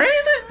fucking crazy?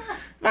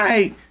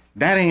 Like,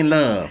 that ain't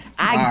love.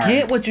 I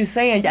get what you're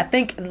saying. I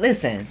think,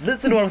 listen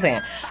to what I'm saying.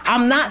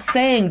 I'm not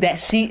saying that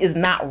she is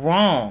not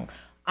wrong.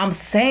 I'm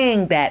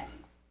saying that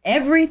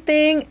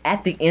everything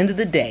at the end of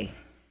the day,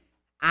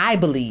 I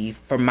believe,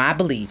 for my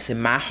beliefs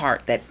in my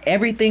heart, that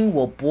everything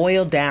will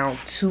boil down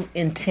to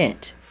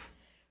intent.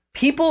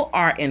 People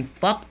are in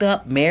fucked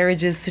up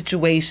marriages,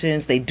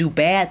 situations. They do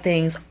bad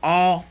things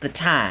all the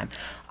time.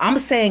 I'm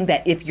saying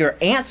that if your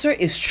answer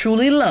is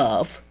truly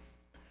love,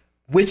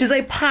 which is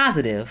a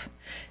positive,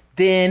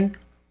 then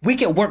we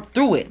can work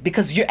through it,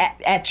 because you're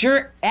at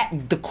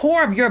the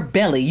core of your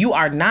belly, you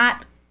are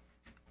not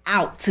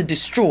out to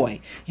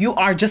destroy. You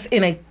are just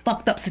in a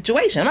fucked up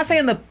situation. I'm not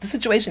saying the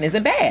situation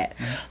isn't bad.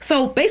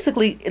 So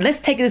basically,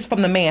 let's take this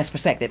from the man's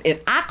perspective.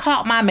 If I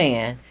caught my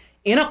man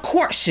in a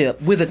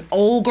courtship with an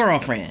old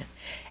girlfriend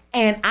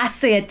and I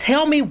said,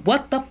 tell me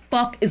what the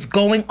fuck is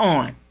going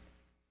on.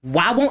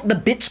 Why won't the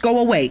bitch go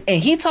away?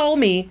 And he told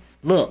me,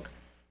 look,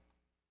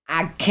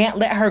 I can't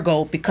let her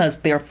go because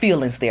there are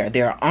feelings there.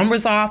 There are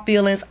unresolved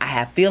feelings. I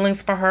have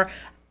feelings for her.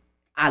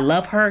 I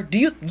love her.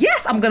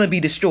 Yes, I'm going to be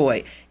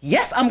destroyed.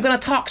 Yes, I'm going to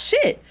talk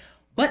shit.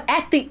 But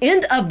at the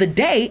end of the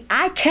day,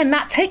 I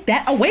cannot take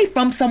that away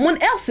from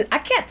someone else. I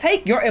can't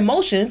take your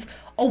emotions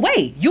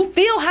away. You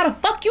feel how the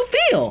fuck you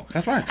feel.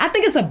 That's right. I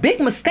think it's a big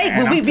mistake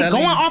when we be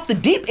going off the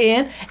deep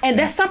end, and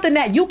that's something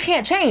that you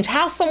can't change.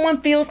 How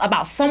someone feels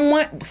about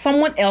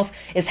someone else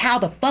is how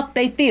the fuck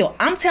they feel.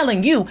 I'm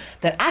telling you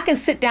that I can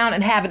sit down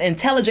and have an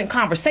intelligent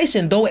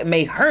conversation, though it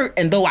may hurt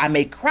and though I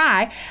may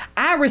cry.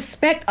 I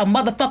respect a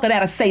motherfucker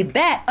that'll say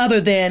that,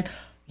 other than,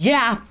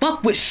 Yeah, I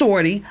fuck with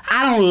Shorty.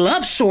 I don't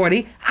love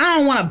Shorty. I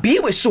don't want to be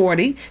with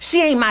Shorty.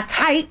 She ain't my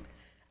type.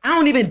 I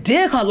don't even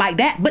dig her like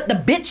that. But the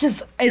bitch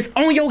is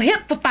on your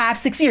hip for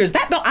 5-6 years.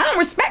 I don't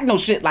respect no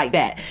shit like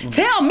that.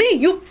 Tell me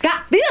you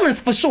got feelings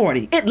for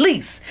Shorty, at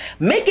least.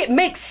 Make it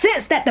make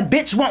sense that the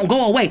bitch won't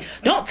go away.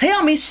 Don't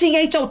tell me she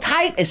ain't your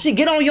type and she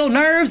get on your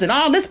nerves and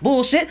all this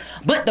bullshit,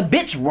 but the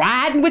bitch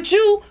riding with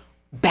you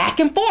back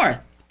and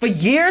forth for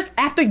years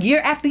after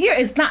year after year.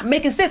 It's not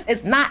making sense.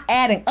 It's not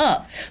adding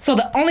up. So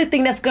the only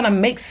thing that's going to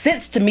make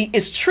sense to me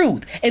is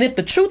truth. And if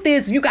the truth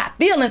is you got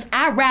feelings,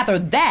 I'd rather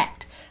that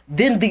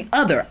than the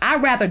other.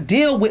 I'd rather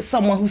deal with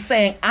someone who's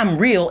saying I'm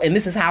real and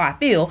this is how I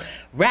feel,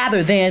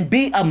 rather than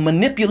be a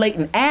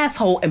manipulating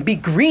asshole and be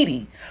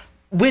greedy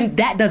when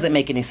that doesn't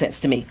make any sense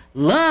to me.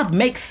 Love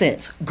makes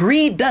sense.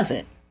 Greed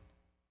doesn't.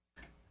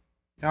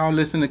 Y'all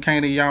listen to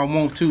Kaynah, y'all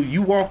want to.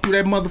 You walk through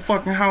that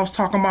motherfucking house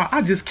talking about,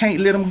 I just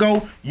can't let him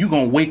go. You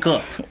gonna wake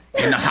up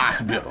in the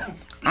hospital.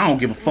 I don't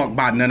give a fuck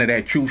about none of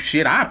that truth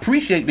shit. I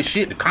appreciate the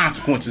shit, the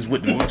consequences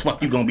with what the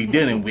fuck you gonna be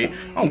dealing with.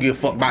 I don't give a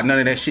fuck about none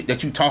of that shit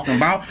that you talking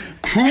about.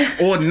 Truth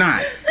or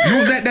not. You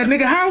was at that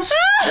nigga house.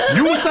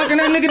 You was sucking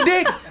that nigga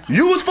dick.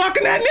 You was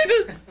fucking that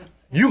nigga.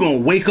 You gonna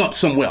wake up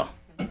somewhere.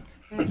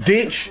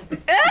 Ditch,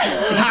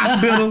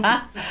 hospital,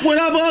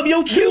 whatever of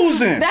your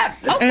choosing.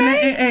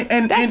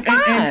 Okay. That's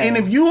fine. And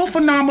if you a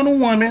phenomenal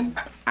woman,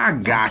 I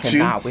got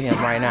you. Out with him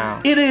right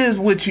now. It is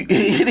what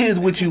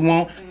you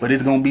want, but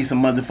it's gonna be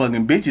some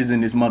motherfucking bitches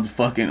in this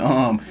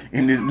motherfucking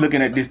in this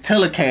looking at this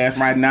telecast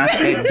right now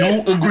that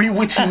don't agree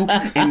with you,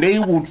 and they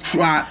will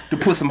try to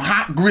put some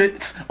hot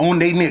grits on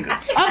they nigga.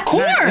 Of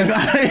course.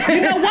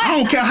 You know what? I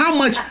don't care how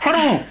much. Hold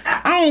on.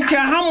 I don't care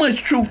how much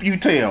truth you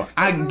tell.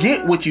 I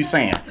get what you're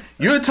saying.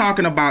 You're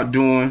talking about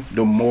doing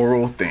the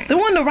moral thing.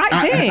 Doing the right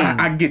thing.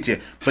 I get you.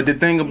 But the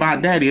thing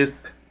about that is,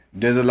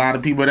 there's a lot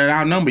of people that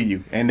outnumber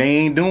you, and they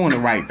ain't doing the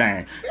right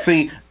thing.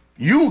 See,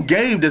 you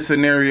gave the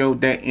scenario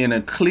that in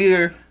a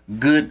clear,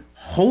 good,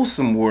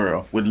 wholesome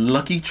world with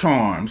Lucky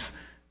Charms,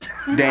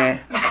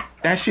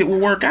 that shit will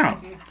work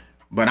out.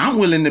 But I'm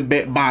willing to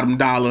bet bottom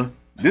dollar.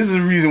 This is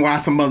the reason why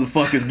some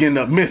motherfuckers getting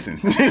up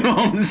missing. You know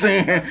what I'm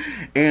saying?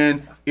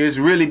 And it's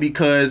really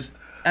because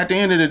at the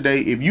end of the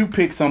day, if you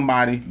pick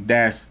somebody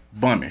that's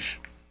bummish,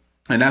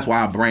 and that's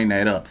why I bring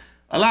that up,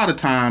 a lot of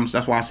times,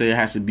 that's why I say it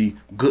has to be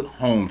good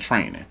home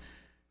training.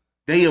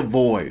 They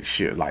avoid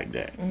shit like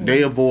that. Mm-hmm.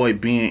 They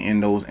avoid being in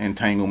those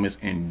entanglements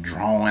and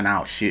drawing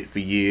out shit for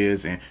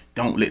years and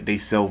don't let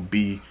themselves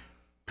be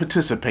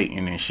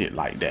participating in shit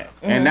like that.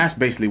 Mm-hmm. And that's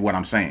basically what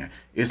I'm saying.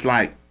 It's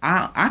like,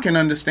 I can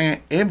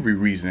understand every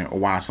reason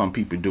why some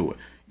people do it.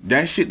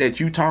 That shit that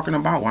you talking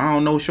about, well, I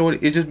don't know, Shorty,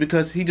 it's just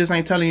because he just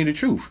ain't telling you the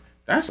truth.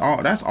 That's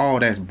all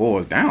that's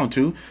boils down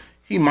to.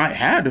 He might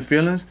have the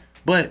feelings,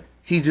 but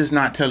he's just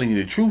not telling you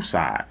the truth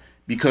side.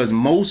 Because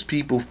most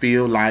people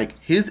feel like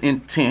his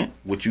intent,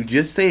 what you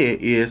just said,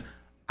 is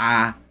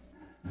I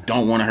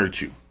don't want to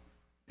hurt you.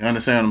 You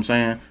understand what I'm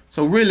saying?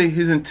 So really,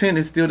 his intent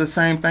is still the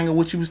same thing of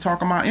what you was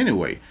talking about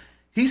anyway.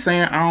 He's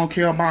saying, I don't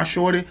care about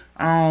Shorty.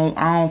 I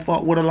don't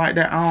fuck with her like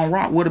that. I don't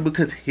rock with her,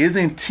 because his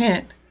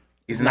intent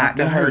is not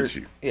to hurt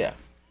you. Yeah.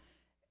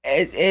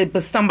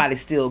 But somebody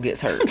still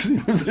gets hurt,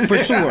 for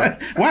sure.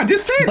 Well, I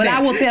just said but that.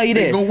 I will tell you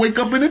this. You're going to wake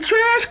up in a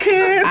trash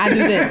can. I do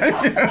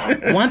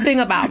this. One thing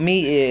about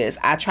me is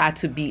I try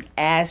to be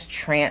as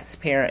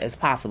transparent as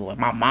possible. And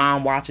my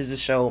mom watches the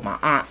show, my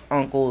aunts,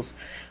 uncles,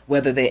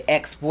 whether they're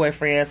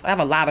ex-boyfriends. I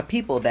have a lot of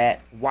people that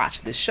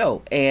watch this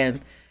show.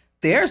 And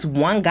there's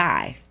one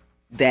guy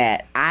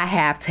that I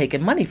have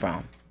taken money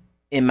from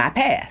in my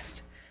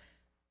past.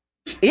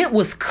 It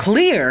was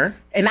clear,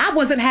 and I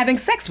wasn't having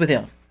sex with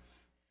him.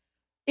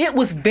 It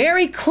was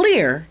very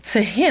clear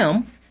to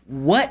him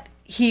what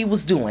he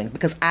was doing,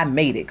 because I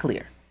made it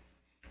clear.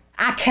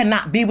 I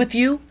cannot be with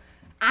you.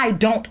 I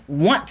don't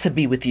want to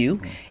be with you.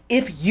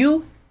 If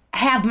you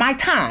have my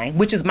time,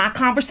 which is my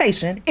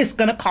conversation, it's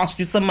going to cost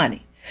you some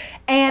money.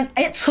 And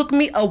it took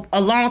me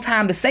a long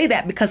time to say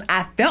that, because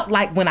I felt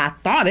like when I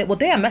thought it, well,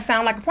 damn, that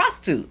sounds like a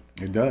prostitute.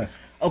 It does.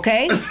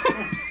 Okay?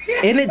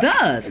 And it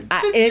does.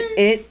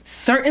 It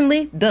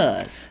certainly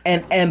does.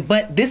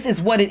 But this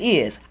is what it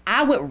is.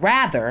 I would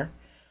rather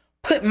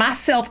put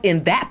myself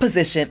in that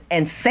position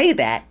and say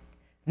that,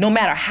 no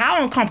matter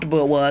how uncomfortable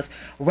it was,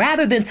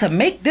 rather than to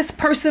make this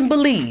person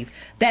believe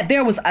that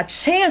there was a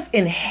chance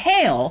in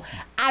hell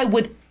I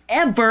would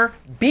ever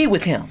be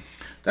with him.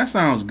 That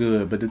sounds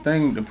good, but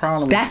the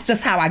problem... That's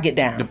just how I get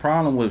down. The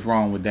problem what's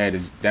wrong with that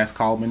is that's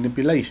called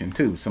manipulation,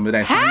 too. Some of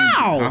that...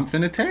 How? I'm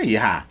finna tell you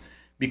how.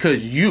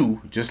 Because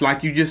you, just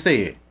like you just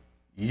said,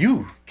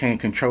 you can't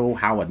control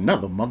how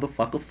another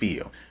motherfucker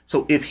feel.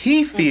 So if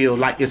he feel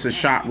like it's a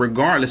shot,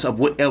 regardless of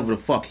whatever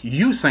the fuck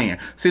you saying.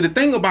 See, the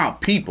thing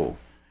about people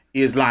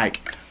is, like,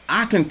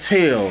 I can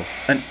tell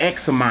an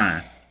ex of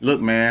mine,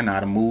 look, man, I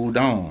done moved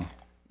on.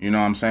 You know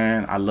what I'm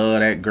saying? I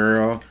love that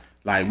girl.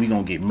 Like, we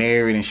gonna get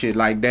married and shit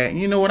like that. And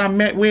you know what I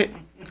met with?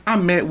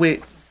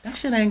 That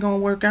shit ain't gonna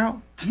work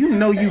out. You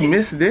know you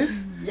missed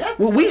this.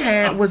 What we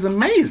had was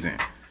amazing.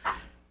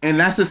 And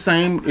that's the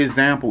same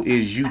example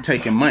as you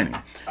taking money.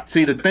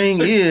 See, the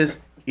thing is,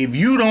 if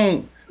you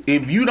don't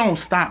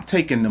stop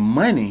taking the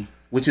money,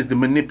 which is the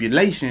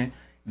manipulation,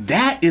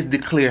 that is the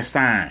clear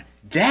sign.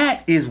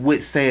 That is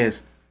what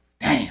says,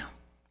 damn,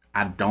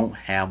 I don't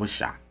have a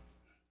shot.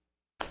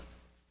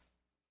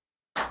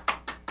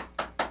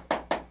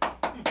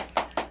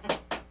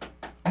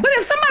 But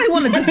if somebody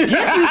want to just give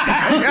you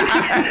something,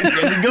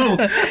 There we go.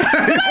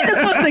 somebody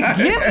just wants to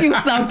give you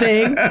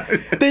something,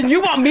 then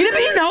you want me to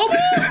be noble?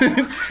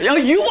 Yo,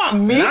 you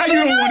want me Now to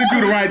you be don't want to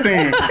do the right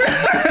thing.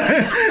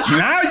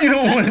 Now you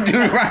don't want to do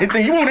the right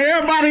thing. You want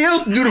everybody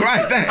else to do the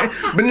right thing,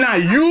 but now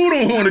you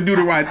don't want to do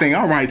the right thing.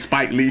 All right,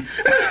 Spike Lee.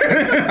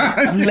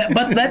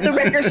 But let the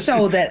record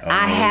show that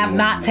I have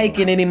not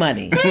taken any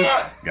money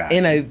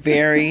in a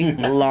very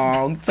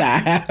long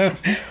time.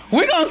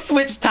 We're going to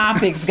switch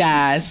topics,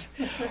 guys.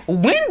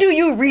 When do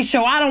you reach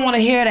your I don't want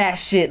to hear that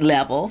shit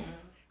level?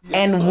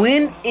 And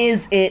when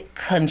is it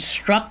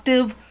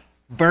constructive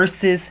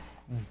versus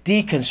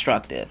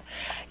deconstructive?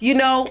 You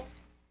know,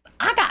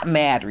 I got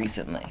mad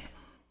recently.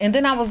 And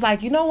then I was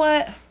like, you know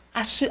what?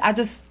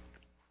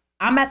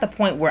 I'm at the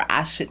point where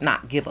I should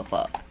not give a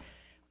fuck.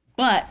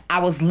 But I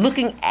was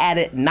looking at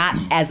it not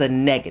as a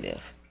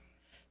negative.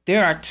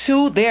 There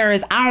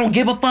is I don't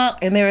give a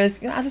fuck, and there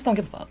is, I just don't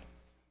give a fuck.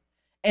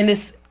 And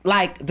it's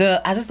like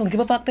the I just don't give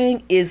a fuck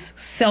thing is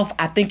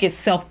I think it's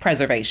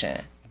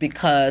self-preservation,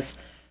 because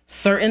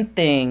certain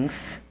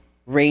things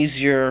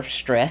raise your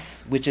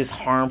stress, which is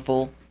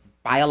harmful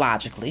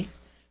biologically.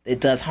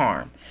 It does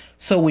harm.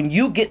 So when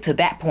you get to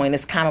that point,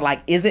 it's kind of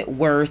like, is it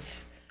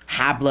worth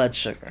high blood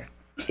sugar?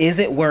 Is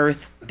it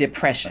worth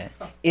depression?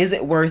 Is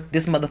it worth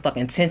this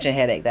motherfucking tension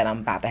headache that I'm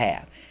about to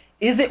have?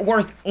 Is it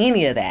worth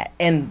any of that?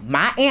 And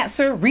my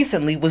answer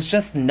recently was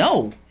just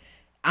no.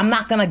 I'm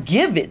not going to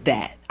give it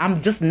that.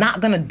 I'm just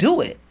not going to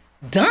do it.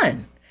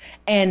 Done.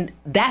 And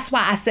that's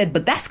why I said,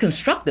 but that's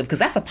constructive, because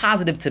that's a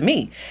positive to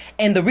me.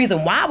 And the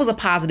reason why I was a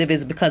positive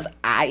is because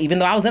even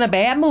though I was in a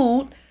bad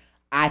mood,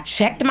 I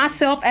checked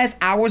myself as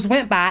hours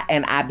went by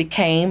and I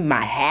became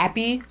my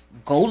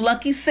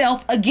happy-go-lucky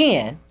self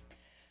again.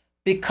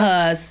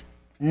 Because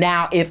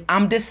now if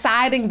I'm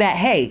deciding that,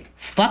 hey,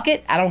 fuck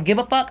it, I don't give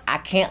a fuck, I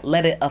can't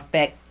let it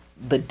affect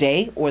the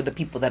day or the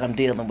people that I'm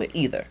dealing with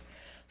either.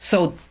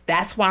 So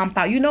that's why I'm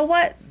thought, you know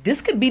what?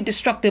 This could be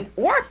destructive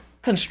or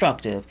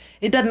constructive.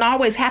 It doesn't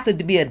always have to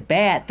be a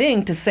bad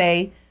thing to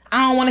say,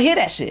 I don't want to hear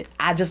that shit.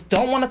 I just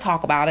don't want to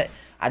talk about it.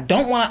 I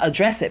don't want to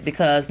address it,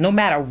 because no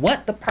matter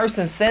what the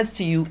person says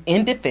to you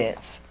in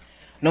defense,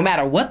 no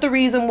matter what the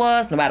reason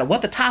was, no matter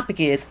what the topic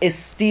is, it's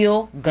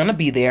still going to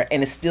be there,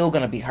 and it's still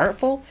going to be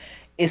hurtful.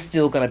 It's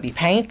still going to be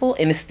painful,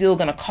 and it's still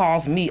going to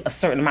cause me a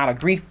certain amount of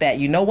grief that,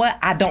 you know what,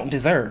 I don't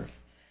deserve.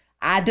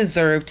 I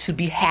deserve to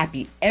be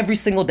happy every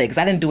single day because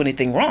I didn't do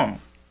anything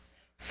wrong.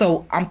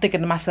 So I'm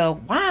thinking to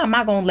myself, why am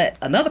I going to let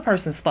another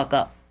person's fuck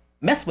up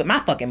mess with my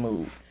fucking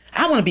mood?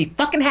 I want to be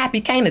fucking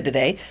happy Kaynah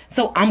today,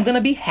 so I'm going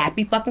to be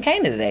happy fucking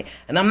Kaynah today.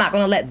 And I'm not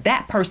going to let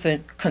that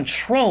person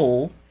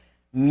control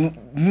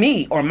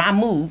me or my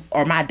mood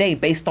or my day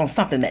based on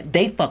something that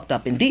they fucked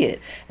up and did.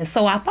 And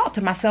so I thought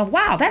to myself,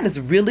 wow, that is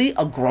really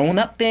a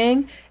grown-up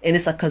thing, and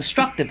it's a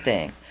constructive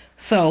thing.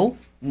 So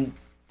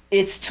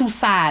it's two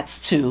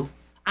sides to,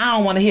 I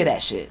don't want to hear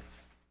that shit.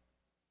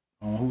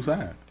 On whose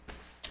side?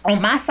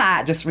 On my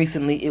side, just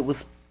recently, it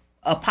was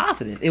a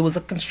positive. It was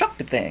a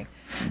constructive thing,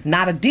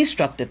 not a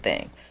destructive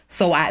thing.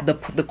 So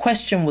the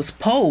question was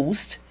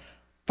posed,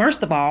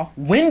 first of all,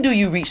 when do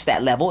you reach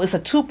that level? It's a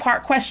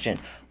two-part question.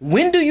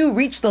 When do you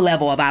reach the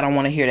level of I don't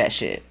want to hear that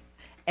shit?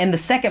 And the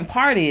second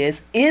part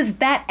is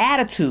that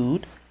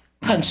attitude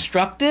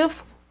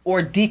constructive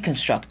or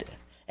deconstructive?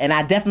 And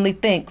I definitely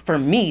think, for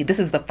me, this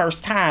is the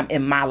first time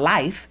in my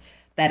life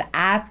that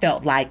I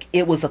felt like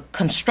it was a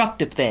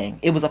constructive thing.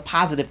 It was a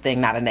positive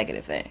thing, not a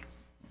negative thing.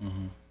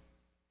 Mm-hmm.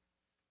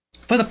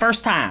 For the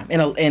first time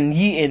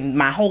in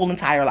my whole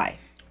entire life.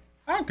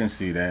 I can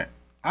see that.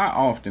 I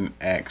often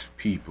ask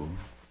people,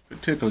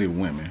 particularly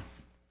women,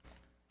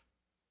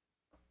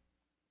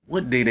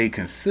 what do they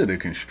consider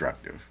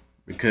constructive?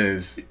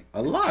 Because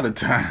a lot of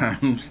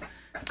times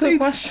Good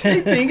question.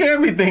 they think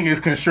everything is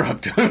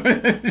constructive. And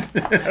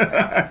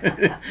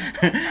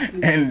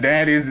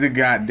that is the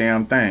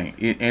goddamn thing.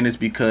 And it's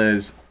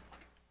because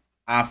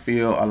I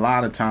feel a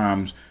lot of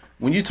times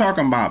when you're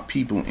talking about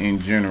people in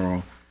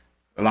general,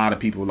 a lot of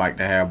people like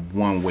to have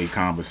one-way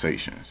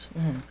conversations,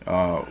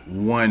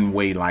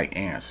 one-way like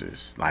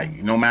answers.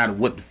 Like no matter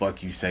what the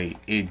fuck you say,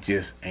 it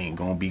just ain't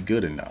gonna be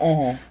good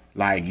enough.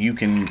 Like you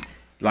can,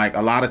 like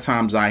a lot of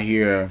times I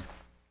hear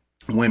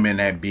women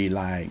that be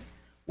like,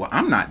 well,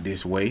 I'm not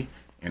this way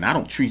and I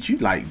don't treat you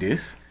like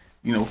this.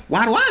 You know,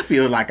 why do I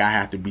feel like I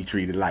have to be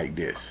treated like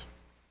this?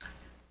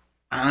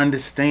 I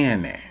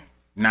understand that.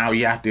 Now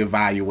you have to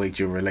evaluate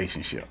your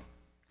relationship.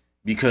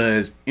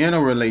 Because in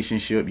a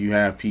relationship, you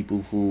have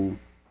people who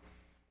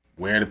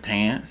wear the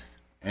pants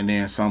and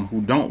then some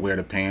who don't wear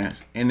the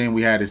pants. And then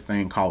we have this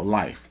thing called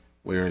life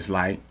where it's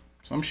like,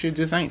 some shit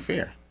just ain't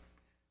fair.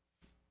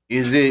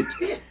 Is it,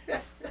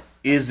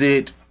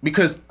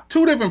 because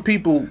two different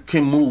people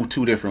can move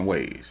two different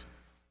ways.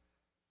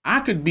 I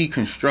could be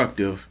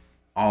constructive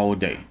all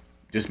day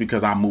just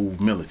because I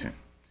move militant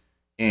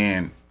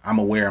and I'm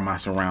aware of my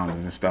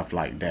surroundings and stuff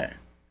like that.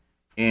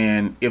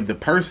 And if the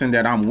person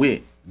that I'm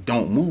with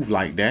don't move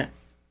like that,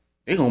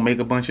 they're going to make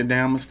a bunch of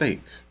damn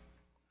mistakes.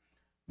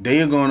 They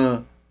are going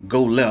to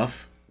go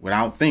left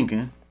without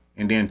thinking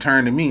and then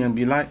turn to me and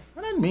be like,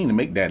 I didn't mean to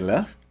make that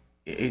left.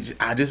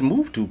 I just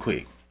moved too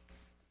quick.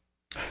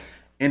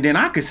 And then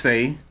I could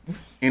say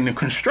in the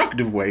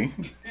constructive way,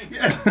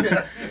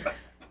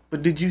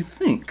 but did you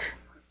think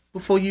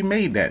before you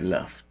made that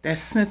left, that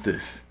sent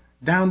us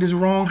down this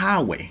wrong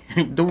highway,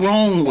 the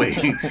wrong way,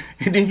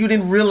 and then you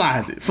didn't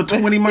realize it for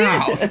 20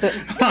 miles.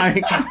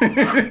 Like,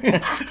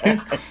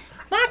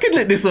 I could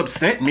let this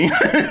upset me.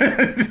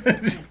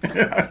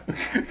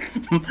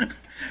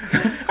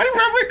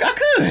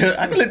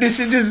 I could let this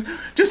shit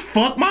just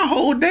fuck my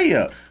whole day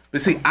up.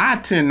 But see, I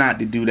tend not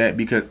to do that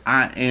because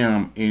I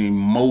am an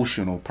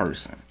emotional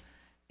person.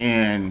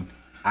 And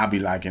I'll be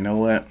like, you know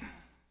what?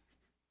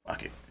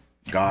 Fuck it.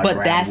 God,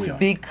 but that's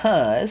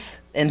because,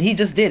 and he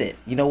just did it.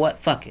 You know what?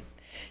 Fuck it.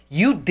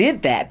 You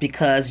did that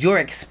because your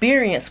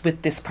experience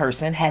with this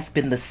person has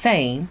been the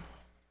same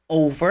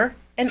over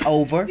and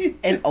over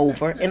and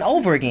over and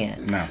over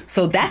again. No.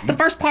 So that's the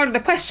first part of the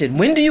question.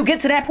 When do you get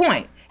to that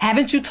point?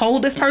 Haven't you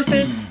told this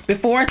person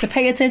before to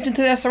pay attention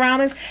to their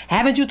surroundings?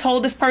 Haven't you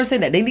told this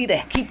person that they need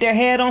to keep their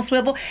head on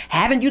swivel?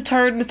 Haven't you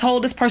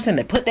told this person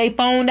to put their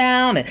phone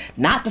down and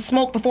not to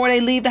smoke before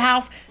they leave the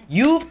house?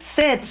 You've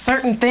said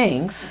certain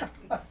things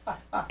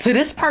to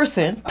this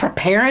person,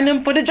 preparing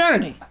them for the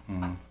journey.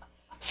 Mm-hmm.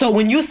 So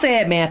when you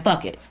said, man,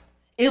 fuck it,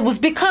 it was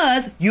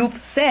because you've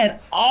said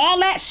all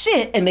that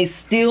shit and they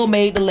still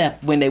made the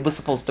left when they were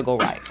supposed to go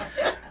right.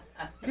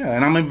 Yeah,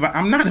 and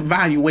I'm not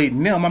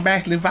evaluating them. I'm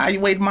actually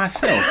evaluating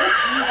myself.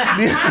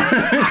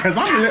 Because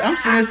I'm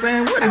sitting there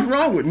saying, what is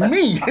wrong with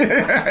me?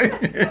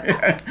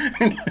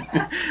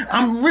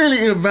 I'm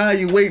really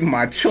evaluating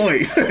my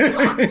choice.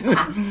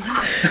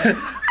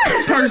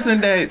 Person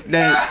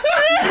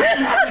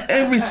that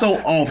every so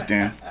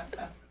often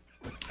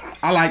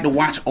I like to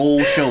watch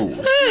old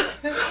shows.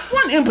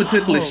 One in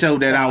particular show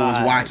that I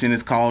was watching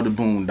is called The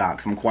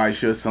Boondocks. I'm quite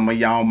sure some of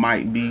y'all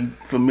might be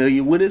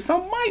familiar with it.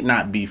 Some might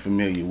not be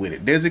familiar with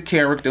it. There's a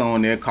character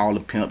on there called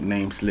a pimp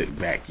named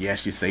Slickback.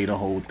 Yes, you say the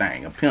whole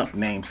thing. A pimp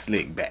named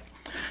Slickback.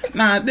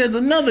 Now, there's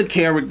another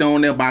character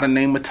on there by the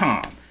name of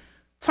Tom.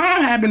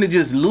 Tom happened to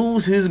just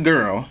lose his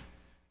girl,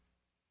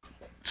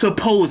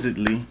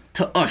 supposedly,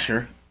 to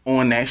Usher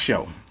on that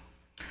show.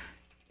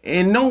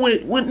 And know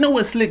what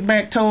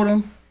Slickback told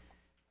him?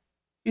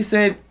 He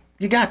said,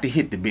 you got to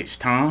hit the bitch,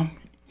 Tom.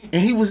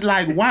 And he was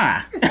like,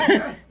 why?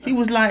 He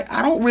was like,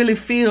 I don't really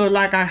feel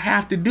like I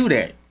have to do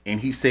that. And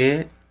he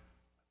said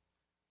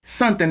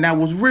something that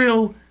was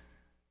real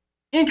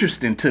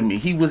interesting to me.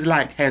 He was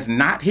like, has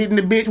not hitting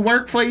the bitch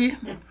work for you?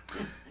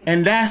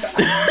 And that's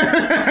What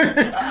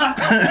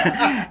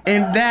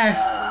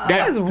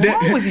is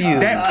wrong with you?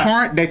 That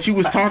part that you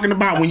was talking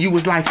about when you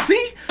was like,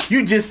 see,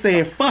 you just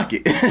said fuck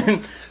it.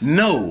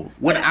 No,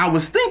 what I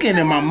was thinking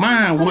in my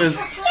mind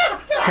was,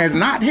 has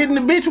not hitting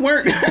the bitch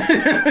work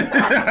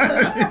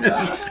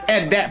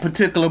at that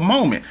particular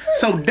moment.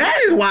 So that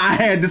is why I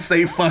had to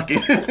say fuck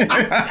it.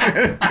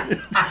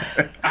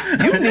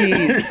 You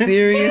need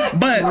serious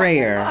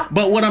prayer.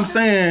 But what I'm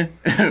saying,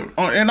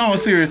 in all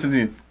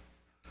seriousness,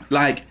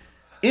 like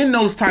in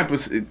those type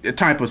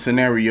of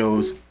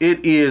scenarios,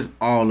 it is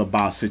all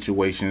about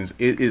situations.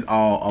 It is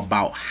all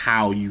about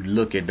how you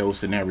look at those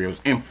scenarios.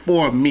 And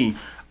for me,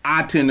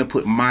 I tend to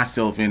put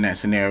myself in that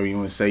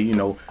scenario and say, you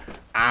know,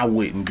 I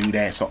wouldn't do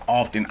that. So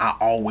often I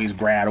always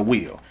grab a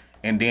wheel.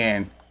 And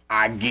then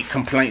I get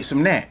complaints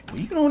from that.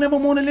 Well, you don't ever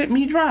want to let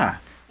me drive.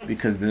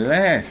 Because the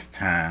last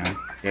time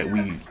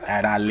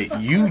that I let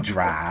you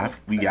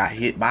drive, we got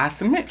hit by a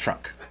cement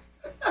truck.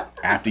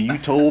 After you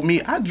told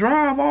me I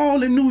drive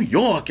all in New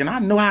York and I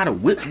know how to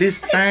whip this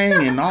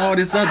thing and all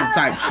this other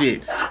type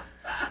shit.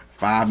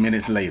 5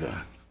 minutes later,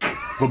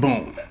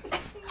 ba-boom.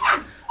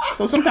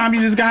 So sometimes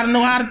you just got to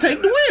know how to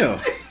take the wheel.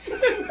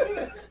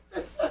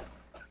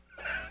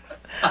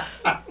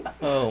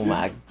 Oh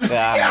my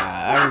God.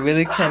 I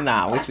really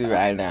cannot with you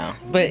right now.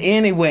 But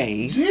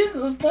anyways.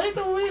 Jesus, take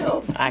the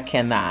wheel. I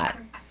cannot.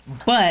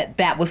 But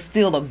that was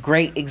still a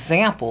great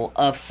example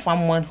of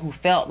someone who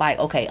felt like,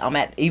 okay,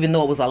 even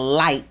though it was a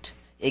light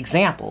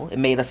example, it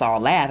made us all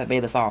laugh, it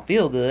made us all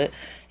feel good.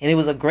 And it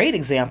was a great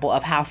example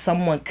of how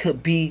someone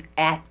could be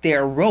at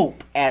their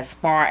rope as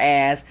far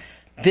as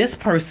this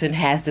person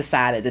has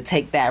decided to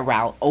take that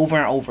route over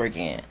and over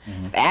again.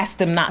 Mm-hmm. Ask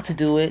them not to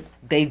do it.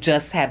 They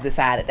just have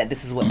decided that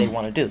this is what they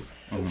want to do.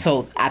 Mm-hmm.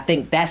 So I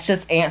think that's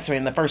just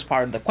answering the first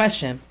part of the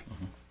question.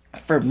 Mm-hmm.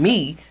 For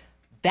me,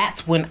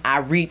 that's when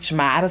I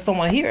just don't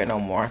want to hear it no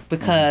more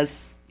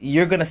because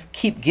you're going to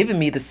keep giving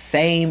me the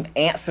same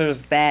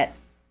answers that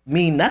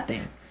mean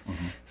nothing.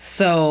 Mm-hmm.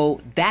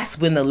 So that's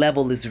when the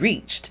level is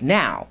reached.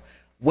 Now,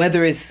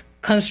 whether it's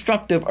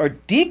constructive or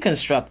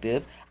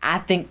deconstructive, I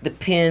think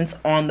depends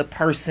on the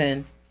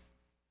person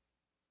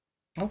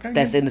Okay.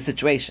 That's in the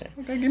situation.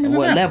 Okay, give me and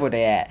what example. level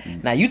they at.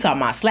 Now you talking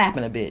about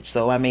slapping a bitch.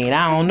 So I mean,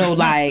 I don't know,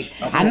 like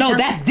I know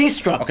that's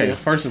destructive. Okay,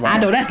 first of all, I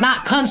know that's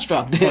not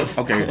constructive.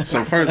 Okay,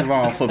 so first of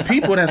all, for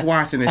people that's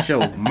watching the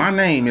show, my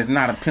name is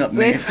not a pimp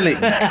named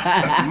Slick.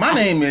 My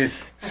name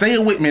is, say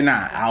it with me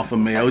now, Alpha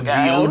Male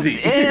G.O.D.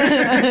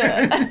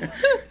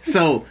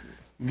 So,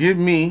 give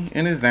me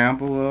an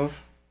example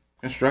of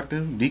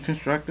constructive,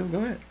 deconstructive. Go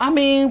ahead. I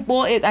mean,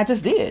 well, I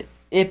just did.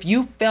 If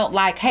you felt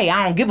like, hey,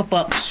 I don't give a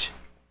fuck,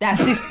 that's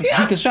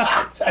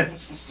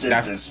deconstructive.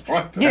 That's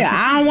constructive. Yeah,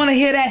 I don't want to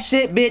hear that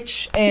shit,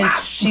 bitch, and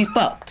she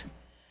fucked.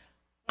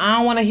 I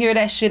don't want to hear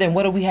that shit, and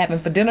what are we having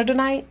for dinner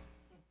tonight?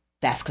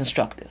 That's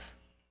constructive.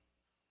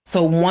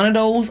 So one of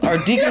those are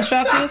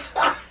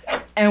deconstructive,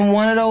 and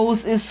one of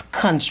those is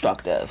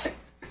constructive.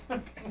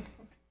 I'm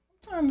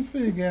trying to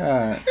figure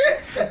out,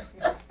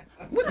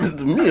 what does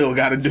the meal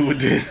got to do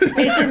with this?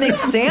 It's an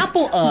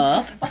example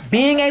of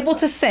being able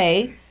to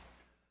say,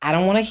 I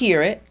don't want to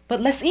hear it, but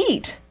let's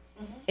eat.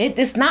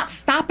 It's not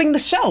stopping the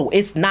show.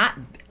 It's not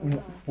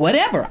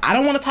whatever. I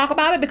don't want to talk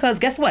about it because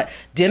guess what?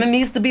 Dinner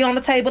needs to be on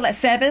the table at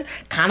 7.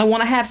 Kind of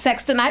want to have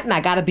sex tonight and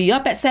I got to be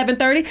up at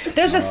 7:30.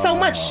 There's just so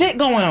much shit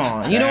going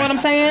on. You know what I'm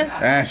saying?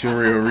 That's your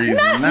real reason.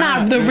 That's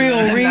not the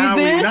real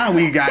reason. Now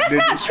we got That's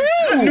this. not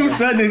true. I knew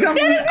something. That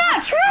is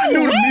not true.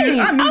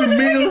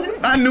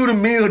 I knew the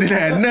meal that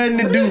had nothing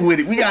to do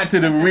with it. We got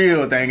to the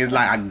real thing. It's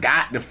like I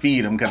got to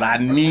feed them because I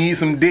need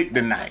some dick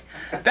tonight.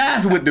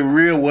 That's what the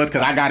real was,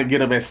 because I got to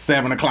get up at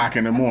 7 o'clock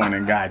in the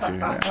morning. Got you.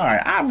 All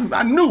right.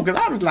 I knew, because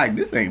I was like,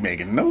 this ain't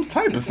making no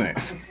type of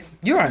sense.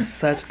 You are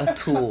such a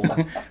tool.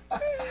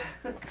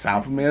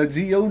 Alpha Male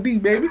G.O.D.,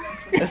 baby.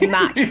 It's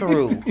not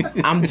true.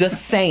 I'm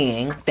just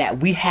saying that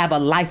we have a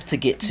life to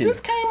get to. This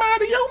came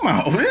out of your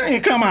mouth. It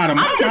ain't come out of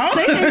my mouth. I'm just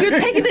saying you're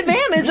taking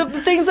advantage of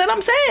the things that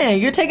I'm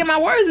saying. You're taking my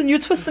words and you're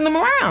twisting them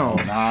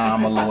around. Nah,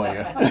 I'm a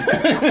lawyer.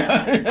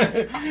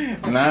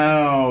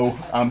 Now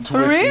I'm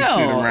twisting For real.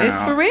 shit around.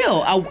 It's for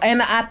real.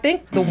 And I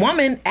think the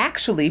woman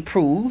actually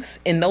proves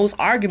in those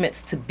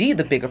arguments to be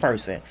the bigger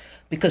person,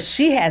 because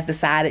she has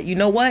decided, you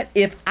know what?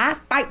 If I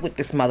fight with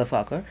this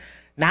motherfucker,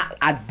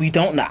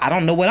 I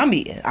don't know what I'm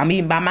eating. I'm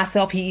eating by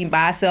myself. He eating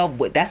by himself.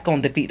 That's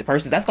going to defeat the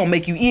person. That's going to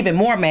make you even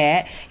more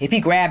mad if he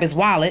grab his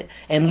wallet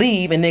and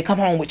leave and then come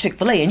home with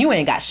Chick-fil-A and you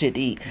ain't got shit to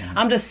eat.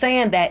 I'm just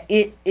saying that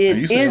it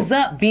ends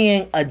up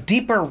being a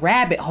deeper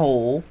rabbit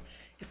hole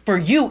for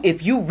you.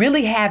 If you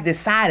really have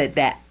decided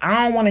that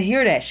I don't want to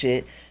hear that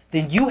shit,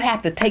 then you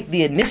have to take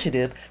the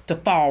initiative to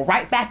fall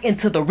right back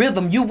into the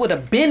rhythm you would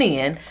have been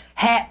in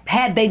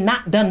had they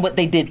not done what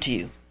they did to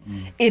you.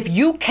 If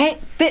you can't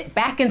fit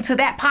back into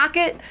that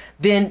pocket,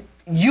 then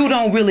you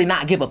don't really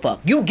not give a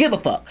fuck. You give a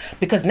fuck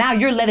because now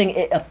you're letting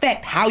it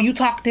affect how you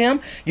talk to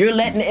him. You're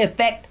letting it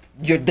affect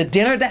the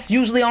dinner that's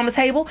usually on the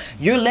table.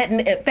 You're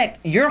letting it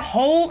affect your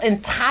whole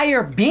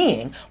entire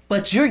being,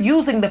 but you're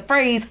using the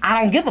phrase,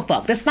 I don't give a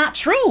fuck. That's not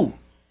true.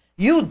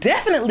 You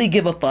definitely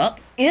give a fuck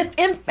if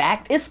in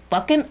fact it's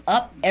fucking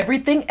up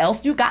everything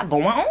else you got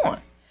going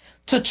on.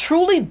 To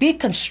truly be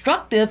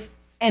constructive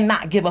and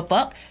not give a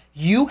fuck,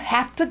 you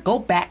have to go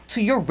back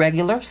to your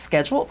regular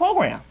scheduled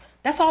program.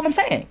 That's all I'm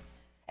saying.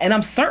 And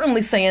I'm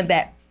certainly saying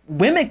that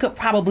women could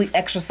probably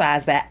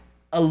exercise that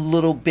a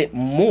little bit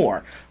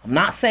more. I'm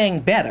not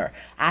saying better.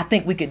 I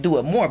think we could do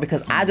it more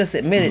because I just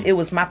admitted it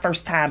was my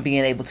first time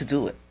being able to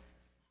do it.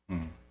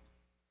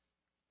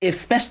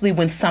 Especially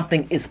when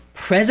something is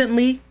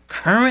currently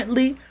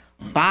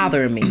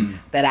bothering me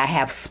that I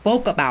have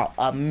spoke about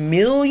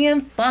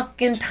 1,000,000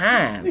 fucking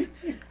times.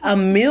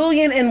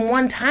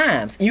 1,000,001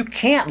 times. You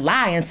can't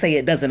lie and say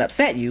it doesn't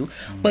upset you,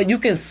 but you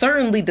can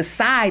certainly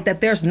decide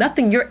that there's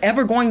nothing you're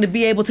ever going to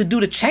be able to do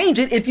to change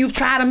it if you've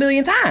tried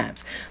 1,000,000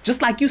 times.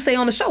 Just like you say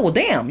on the show, well,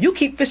 damn, you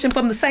keep fishing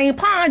from the same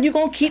pond, you're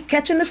going to keep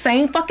catching the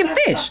same fucking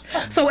fish.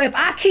 So if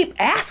I keep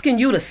asking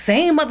you the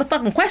same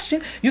motherfucking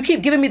question, you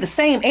keep giving me the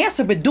same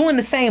answer but doing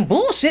the same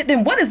bullshit,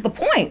 then what is the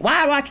point?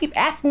 Why do I keep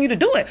asking you to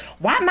do it?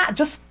 Why not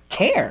just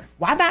care?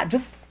 Why not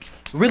just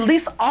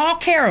release all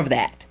care of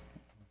that?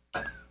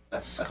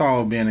 It's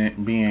called being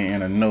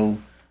in a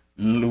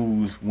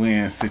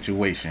no-lose-win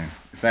situation.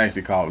 It's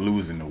actually called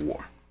losing the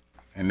war.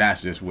 And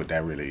that's just what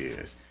that really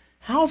is.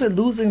 How is it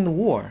losing the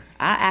war?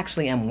 I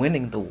actually am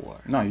winning the war.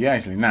 No, you're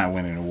actually not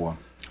winning the war.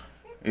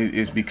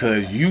 It's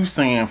because you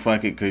saying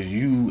fuck it because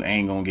you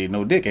ain't going to get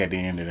no dick at the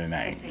end of the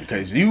night.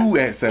 Because you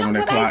at 7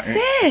 o'clock.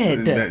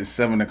 At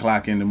 7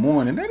 o'clock in the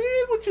morning. That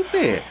is what you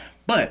said.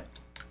 But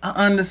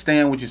I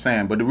understand what you're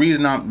saying. But the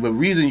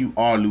reason you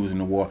are losing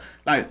the war,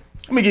 like,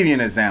 let me give you an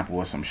example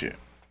of some shit,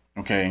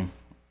 okay?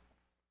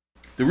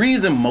 The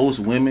reason most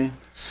women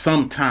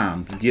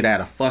sometimes get out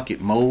of fuck it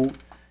mode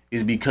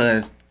is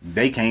because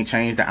they can't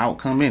change the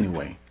outcome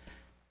anyway.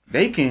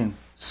 They can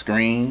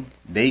scream,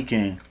 they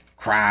can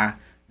cry,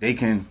 they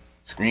can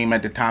scream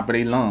at the top of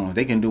their lungs,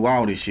 they can do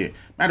all this shit.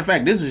 Matter of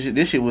fact, this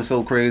shit was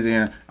so crazy,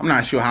 and I'm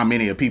not sure how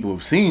many of people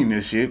have seen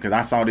this shit because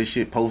I saw this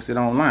shit posted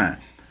online.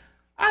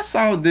 I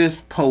saw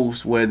this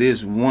post where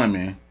this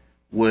woman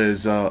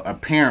was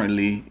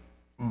apparently,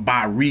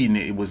 by reading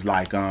it, it was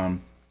like the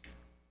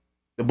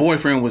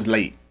boyfriend was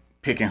late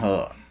picking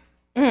her up.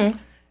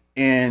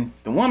 And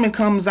the woman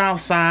comes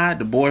outside.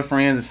 The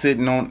boyfriends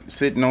are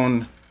sitting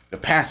on the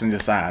passenger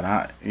side.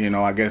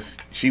 I guess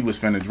she was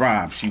finna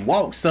drive. She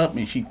walks up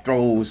and she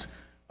throws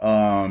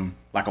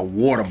like a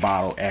water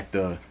bottle at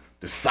the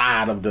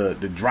side of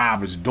the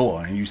driver's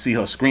door, and you see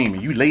her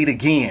screaming, "You late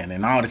again,"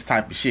 and all this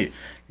type of shit.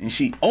 And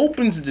she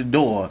opens the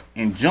door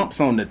and jumps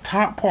on the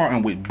top part,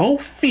 and with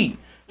both feet,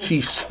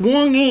 she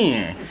swung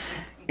in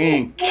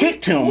and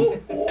kicked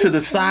him to the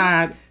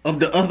side of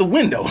the other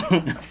window.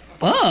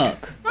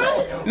 Fuck.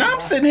 Now I'm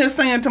sitting here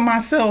saying to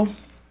myself,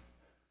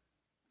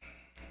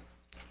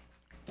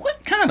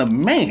 what kind of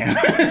man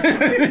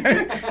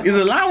is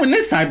allowing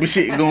this type of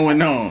shit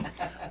going on?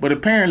 But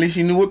apparently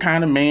she knew what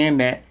kind of man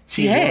that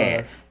she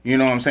had. You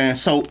know what I'm saying?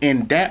 So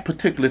in that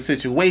particular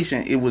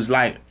situation, it was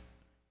like,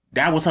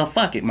 that was her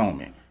fuck it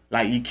moment.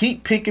 Like, you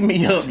keep picking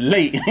me up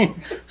late.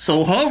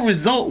 So her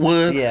result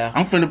was,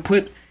 I'm finna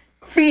put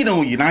feet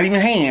on you, not even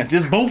hands,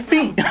 just both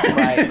feet.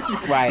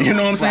 Right. You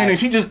know what I'm saying? And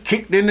she just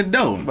kicked in the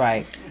door.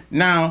 Right.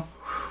 Now,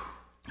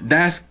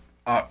 that's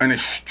an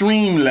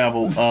extreme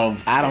level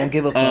of I don't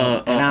give a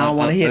fuck, and I don't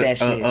want to hear that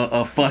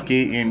shit. Fuck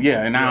it,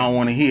 and I don't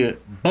want to hear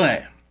it.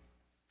 But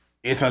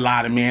it's a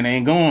lot of men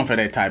ain't going for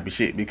that type of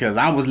shit, because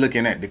I was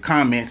looking at the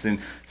comments and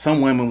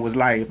some women was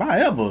like, if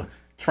I ever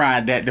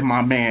tried that to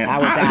my man, I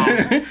would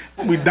die.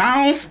 We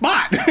die on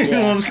spot. You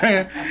know what I'm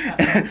saying?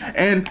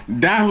 And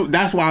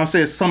that's why I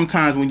said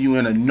sometimes when you're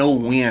in a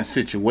no-win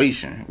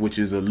situation, which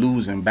is a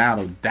losing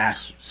battle,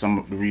 that's some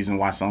of the reason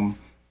why some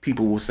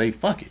people will say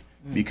fuck it,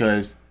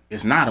 because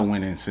it's not a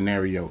winning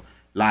scenario.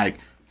 Like,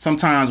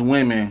 sometimes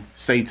women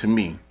say to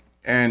me,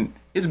 and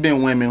it's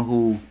been women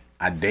who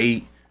I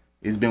date,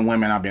 it's been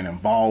women I've been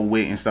involved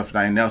with and stuff like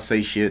that, and they'll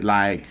say shit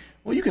like,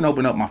 well, you can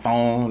open up my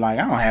phone. Like,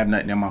 I don't have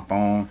nothing in my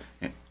phone.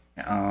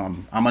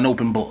 I'm an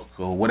open book,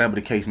 or whatever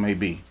the case may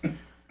be.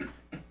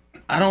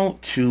 I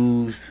don't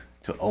choose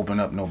to open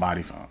up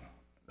nobody's phone.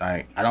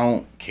 Like, I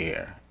don't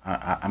care.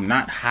 I'm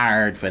not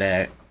hired for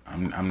that.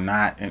 I'm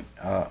not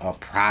a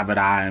private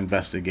eye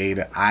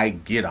investigator. I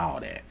get all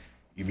that.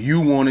 If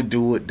you want to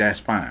do it, that's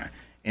fine.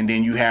 And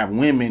then you have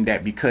women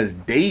that because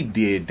they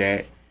did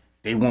that,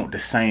 they want the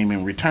same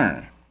in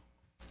return.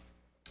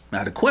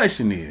 Now the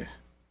question is,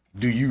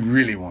 do you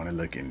really want to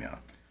look in them?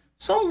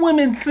 Some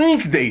women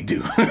think they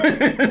do,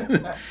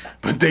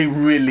 but they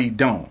really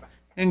don't.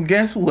 And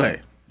guess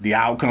what? The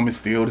outcome is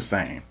still the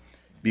same.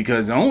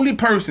 Because the only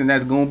person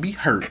that's going to be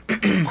hurt,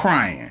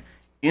 crying,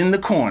 in the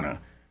corner,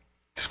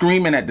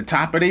 screaming at the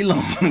top of their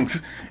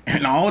lungs,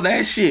 and all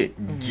that shit,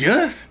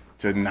 just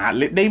to not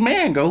let their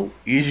man go,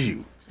 is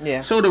you.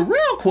 Yeah. So the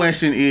real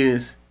question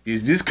is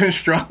this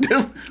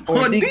constructive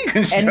or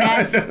deconstructive? And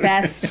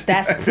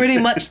that's pretty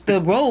much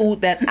the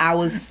road that I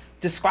was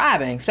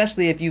describing,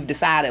 especially if you've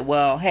decided,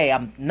 well, hey,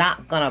 you're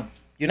not gonna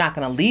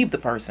leave the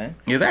person.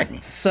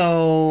 Exactly.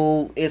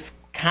 So it's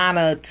kind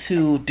of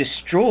to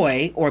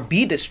destroy or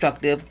be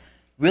destructive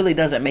really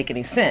doesn't make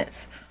any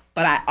sense.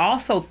 But I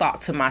also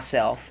thought to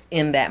myself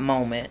in that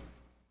moment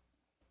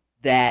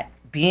that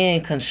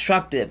being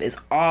constructive is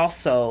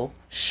also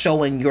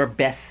showing your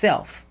best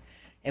self.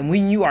 And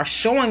when you are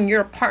showing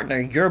your partner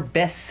your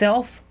best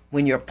self,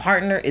 when your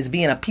partner is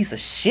being a piece of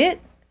shit,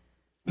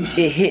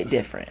 it hit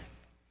different.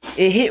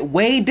 It hit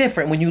way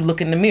different when you look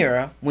in the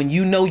mirror, when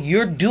you know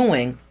you're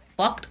doing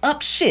fucked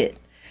up shit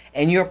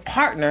and your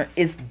partner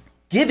is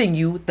giving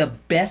you the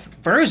best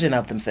version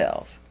of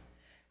themselves.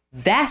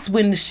 That's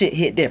when the shit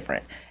hit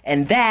different.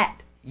 And that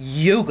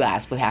you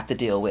guys would have to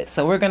deal with.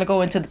 So we're going to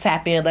go into the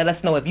tap in. Let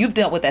us know if you've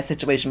dealt with that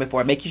situation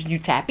before. Make sure you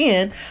tap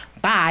in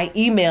by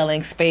emailing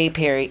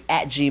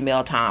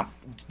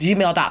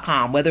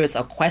spadeperry@gmail.com, whether it's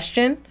a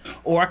question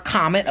or a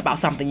comment about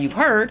something you've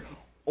heard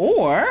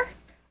or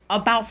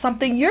about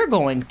something you're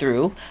going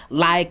through,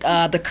 like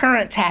the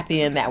current tap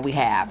in that we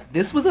have.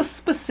 This was a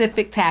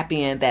specific tap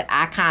in that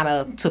I kind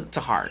of took to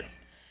heart.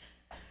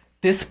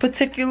 This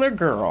particular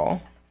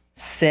girl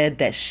said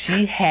that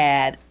she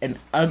had an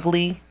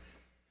ugly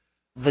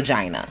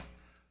vagina.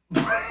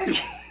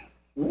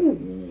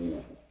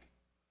 Ooh.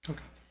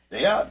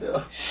 They out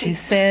there. She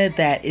said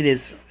that it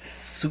is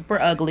super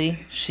ugly.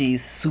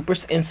 She's super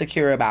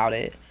insecure about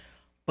it.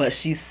 But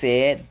she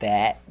said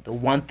that the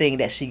one thing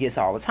that she gets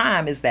all the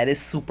time is that it's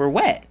super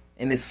wet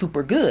and it's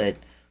super good.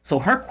 So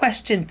her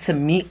question to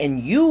me and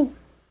you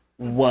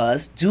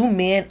was, do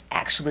men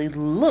actually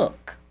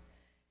look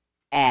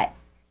at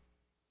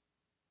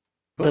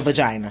the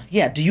vagina?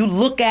 Yeah. Do you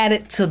look at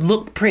it to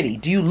look pretty?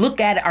 Do you look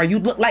at it? Are you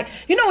look like,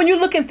 when you're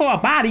looking for a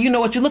body, you know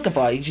what you're looking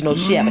for. You know,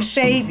 does she have a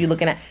shape? You're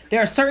looking at,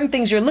 there are certain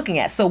things you're looking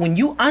at. So when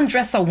you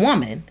undress a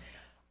woman,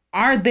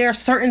 are there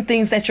certain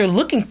things that you're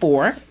looking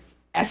for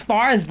as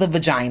far as the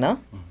vagina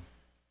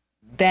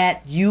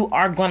that you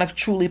are going to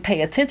truly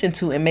pay attention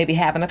to and maybe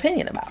have an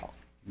opinion about?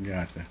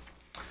 Gotcha.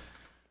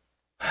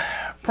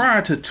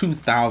 Prior to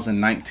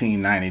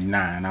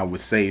 1999, I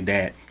would say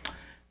that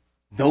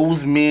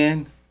those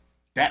men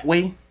that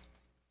way,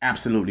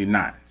 absolutely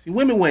not. See,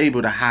 women were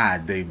able to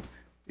hide their,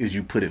 as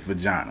you put it,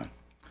 vagina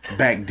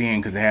back then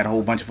because they had a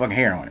whole bunch of fucking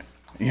hair on it.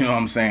 You know what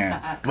I'm saying?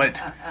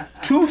 But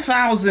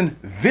 2000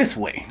 this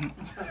way,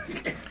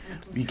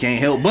 you can't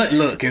help but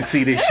look and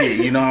see this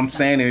shit. You know what I'm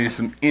saying? There's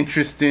some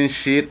interesting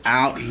shit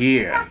out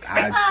here.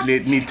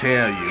 Let me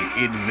tell you,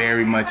 it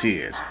very much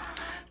is.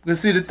 But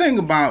see, the thing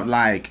about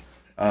like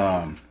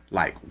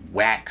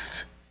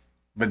waxed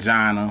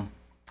vagina,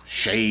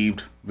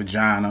 shaved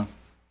vagina,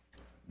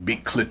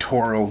 big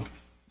clitoral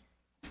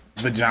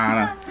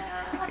vagina,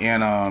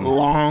 and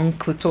long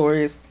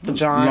clitoris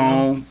vagina,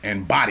 long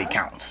and body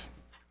counts.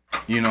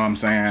 You know what I'm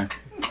saying?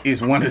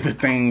 Is one of the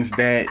things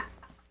that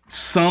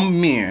some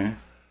men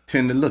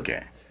tend to look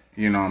at.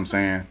 You know what I'm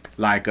saying?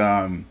 Like,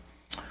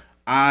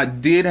 I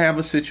did have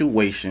a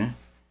situation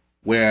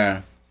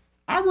where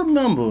I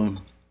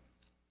remember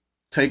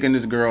taking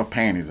this girl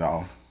panties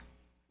off,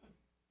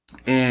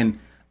 and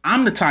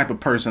I'm the type of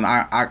person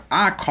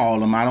I call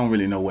them. I don't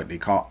really know what they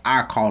call.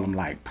 I call them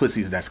like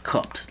pussies that's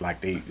cupped.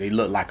 Like they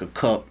look like a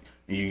cup.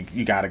 You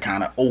gotta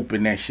kind of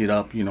open that shit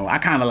up. You know, I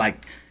kind of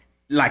like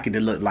it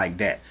to look like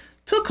that.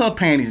 Took her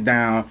panties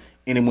down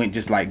and it went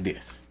just like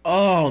this.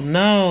 Oh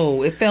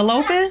no! It fell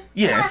open?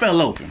 Yeah, it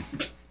fell open.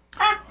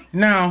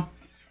 Now,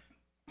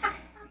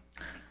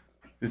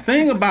 the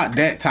thing about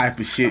that type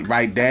of shit,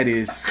 right? That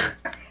is,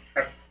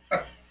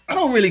 I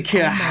don't really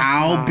care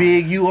how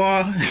big you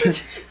are.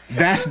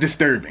 That's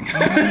disturbing.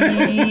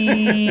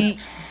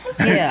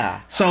 Yeah.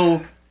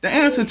 So the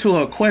answer to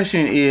her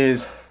question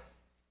is,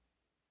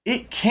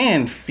 it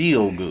can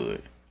feel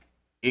good.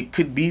 It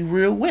could be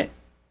real wet.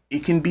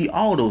 It can be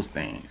all those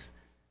things.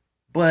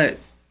 But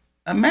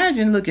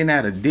imagine looking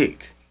at a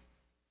dick.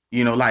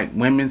 You know, like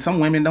some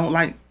women don't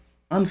like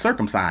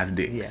uncircumcised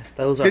dicks. Yes,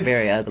 those are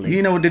very ugly.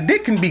 You know, the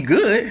dick can be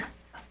good,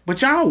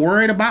 but y'all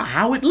worried about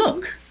how it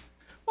look.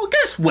 Well,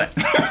 guess what?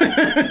 We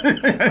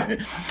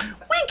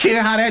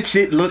care how that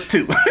shit looks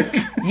too.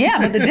 Yeah,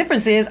 but the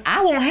difference is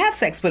I won't have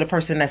sex with a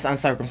person that's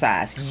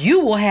uncircumcised.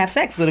 You will have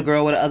sex with a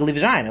girl with an ugly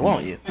vagina,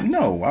 won't you?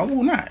 No, I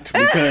will not.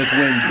 Because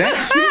when that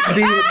shit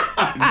did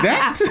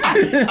that...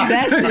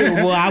 That shit,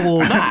 well, I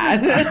will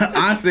not.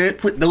 I said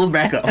put those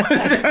back up.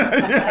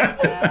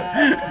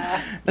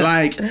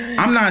 Like,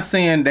 I'm not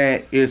saying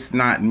that it's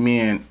not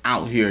men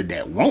out here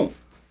that won't.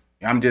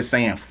 I'm just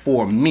saying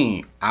for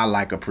me, I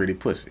like a pretty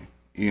pussy,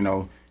 you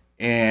know?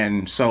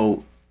 And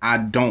so I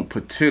don't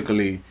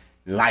particularly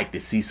like to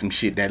see some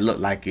shit that look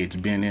like it's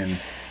been in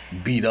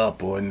beat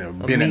up or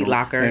been in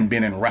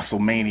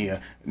WrestleMania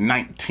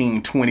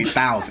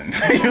 20,000.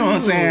 You know what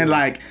I'm saying?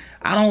 Like,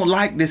 I don't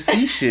like to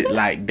see shit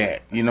like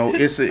that. You know,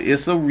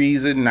 it's a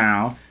reason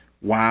now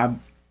why,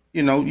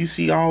 you know, you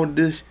see all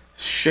this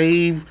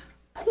shaved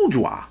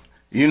bourgeois.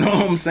 You know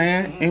what I'm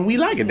saying? And we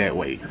like it that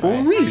way for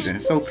a reason.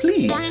 So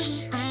please,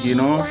 you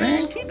know what I'm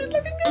saying? Keep it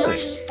looking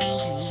good.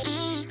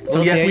 So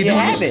well, yes, there we you do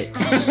have it.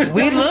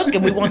 We look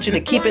and we want you to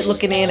keep it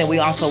looking in, and we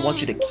also want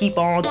you to keep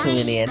on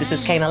tuning in. This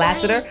is Kaynah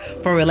Lassiter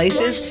for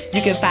Relations.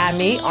 You can find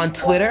me on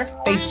Twitter,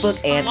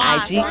 Facebook, and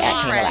IG at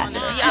Kaynah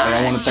Lassiter. Hey,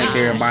 I want to thank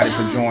everybody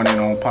for joining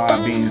on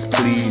Podbeans.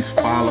 Please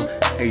follow,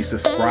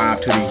 subscribe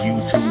to the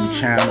YouTube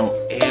channel.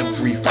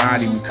 Every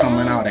Friday we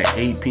coming out at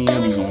 8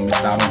 p.m. You're going to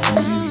miss out on some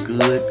of these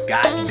good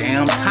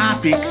goddamn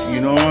topics.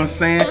 You know what I'm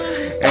saying?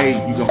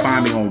 Hey, you can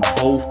find me on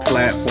both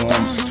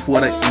platforms.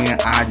 Twitter and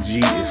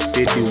IG is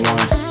 51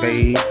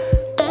 Spade.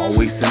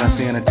 Always send us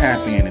in a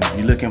tap in. And if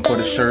you're looking for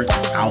the shirts,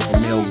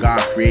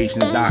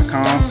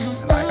 alphamalegodcreations.com.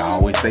 And like I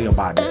always say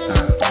about this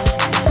time,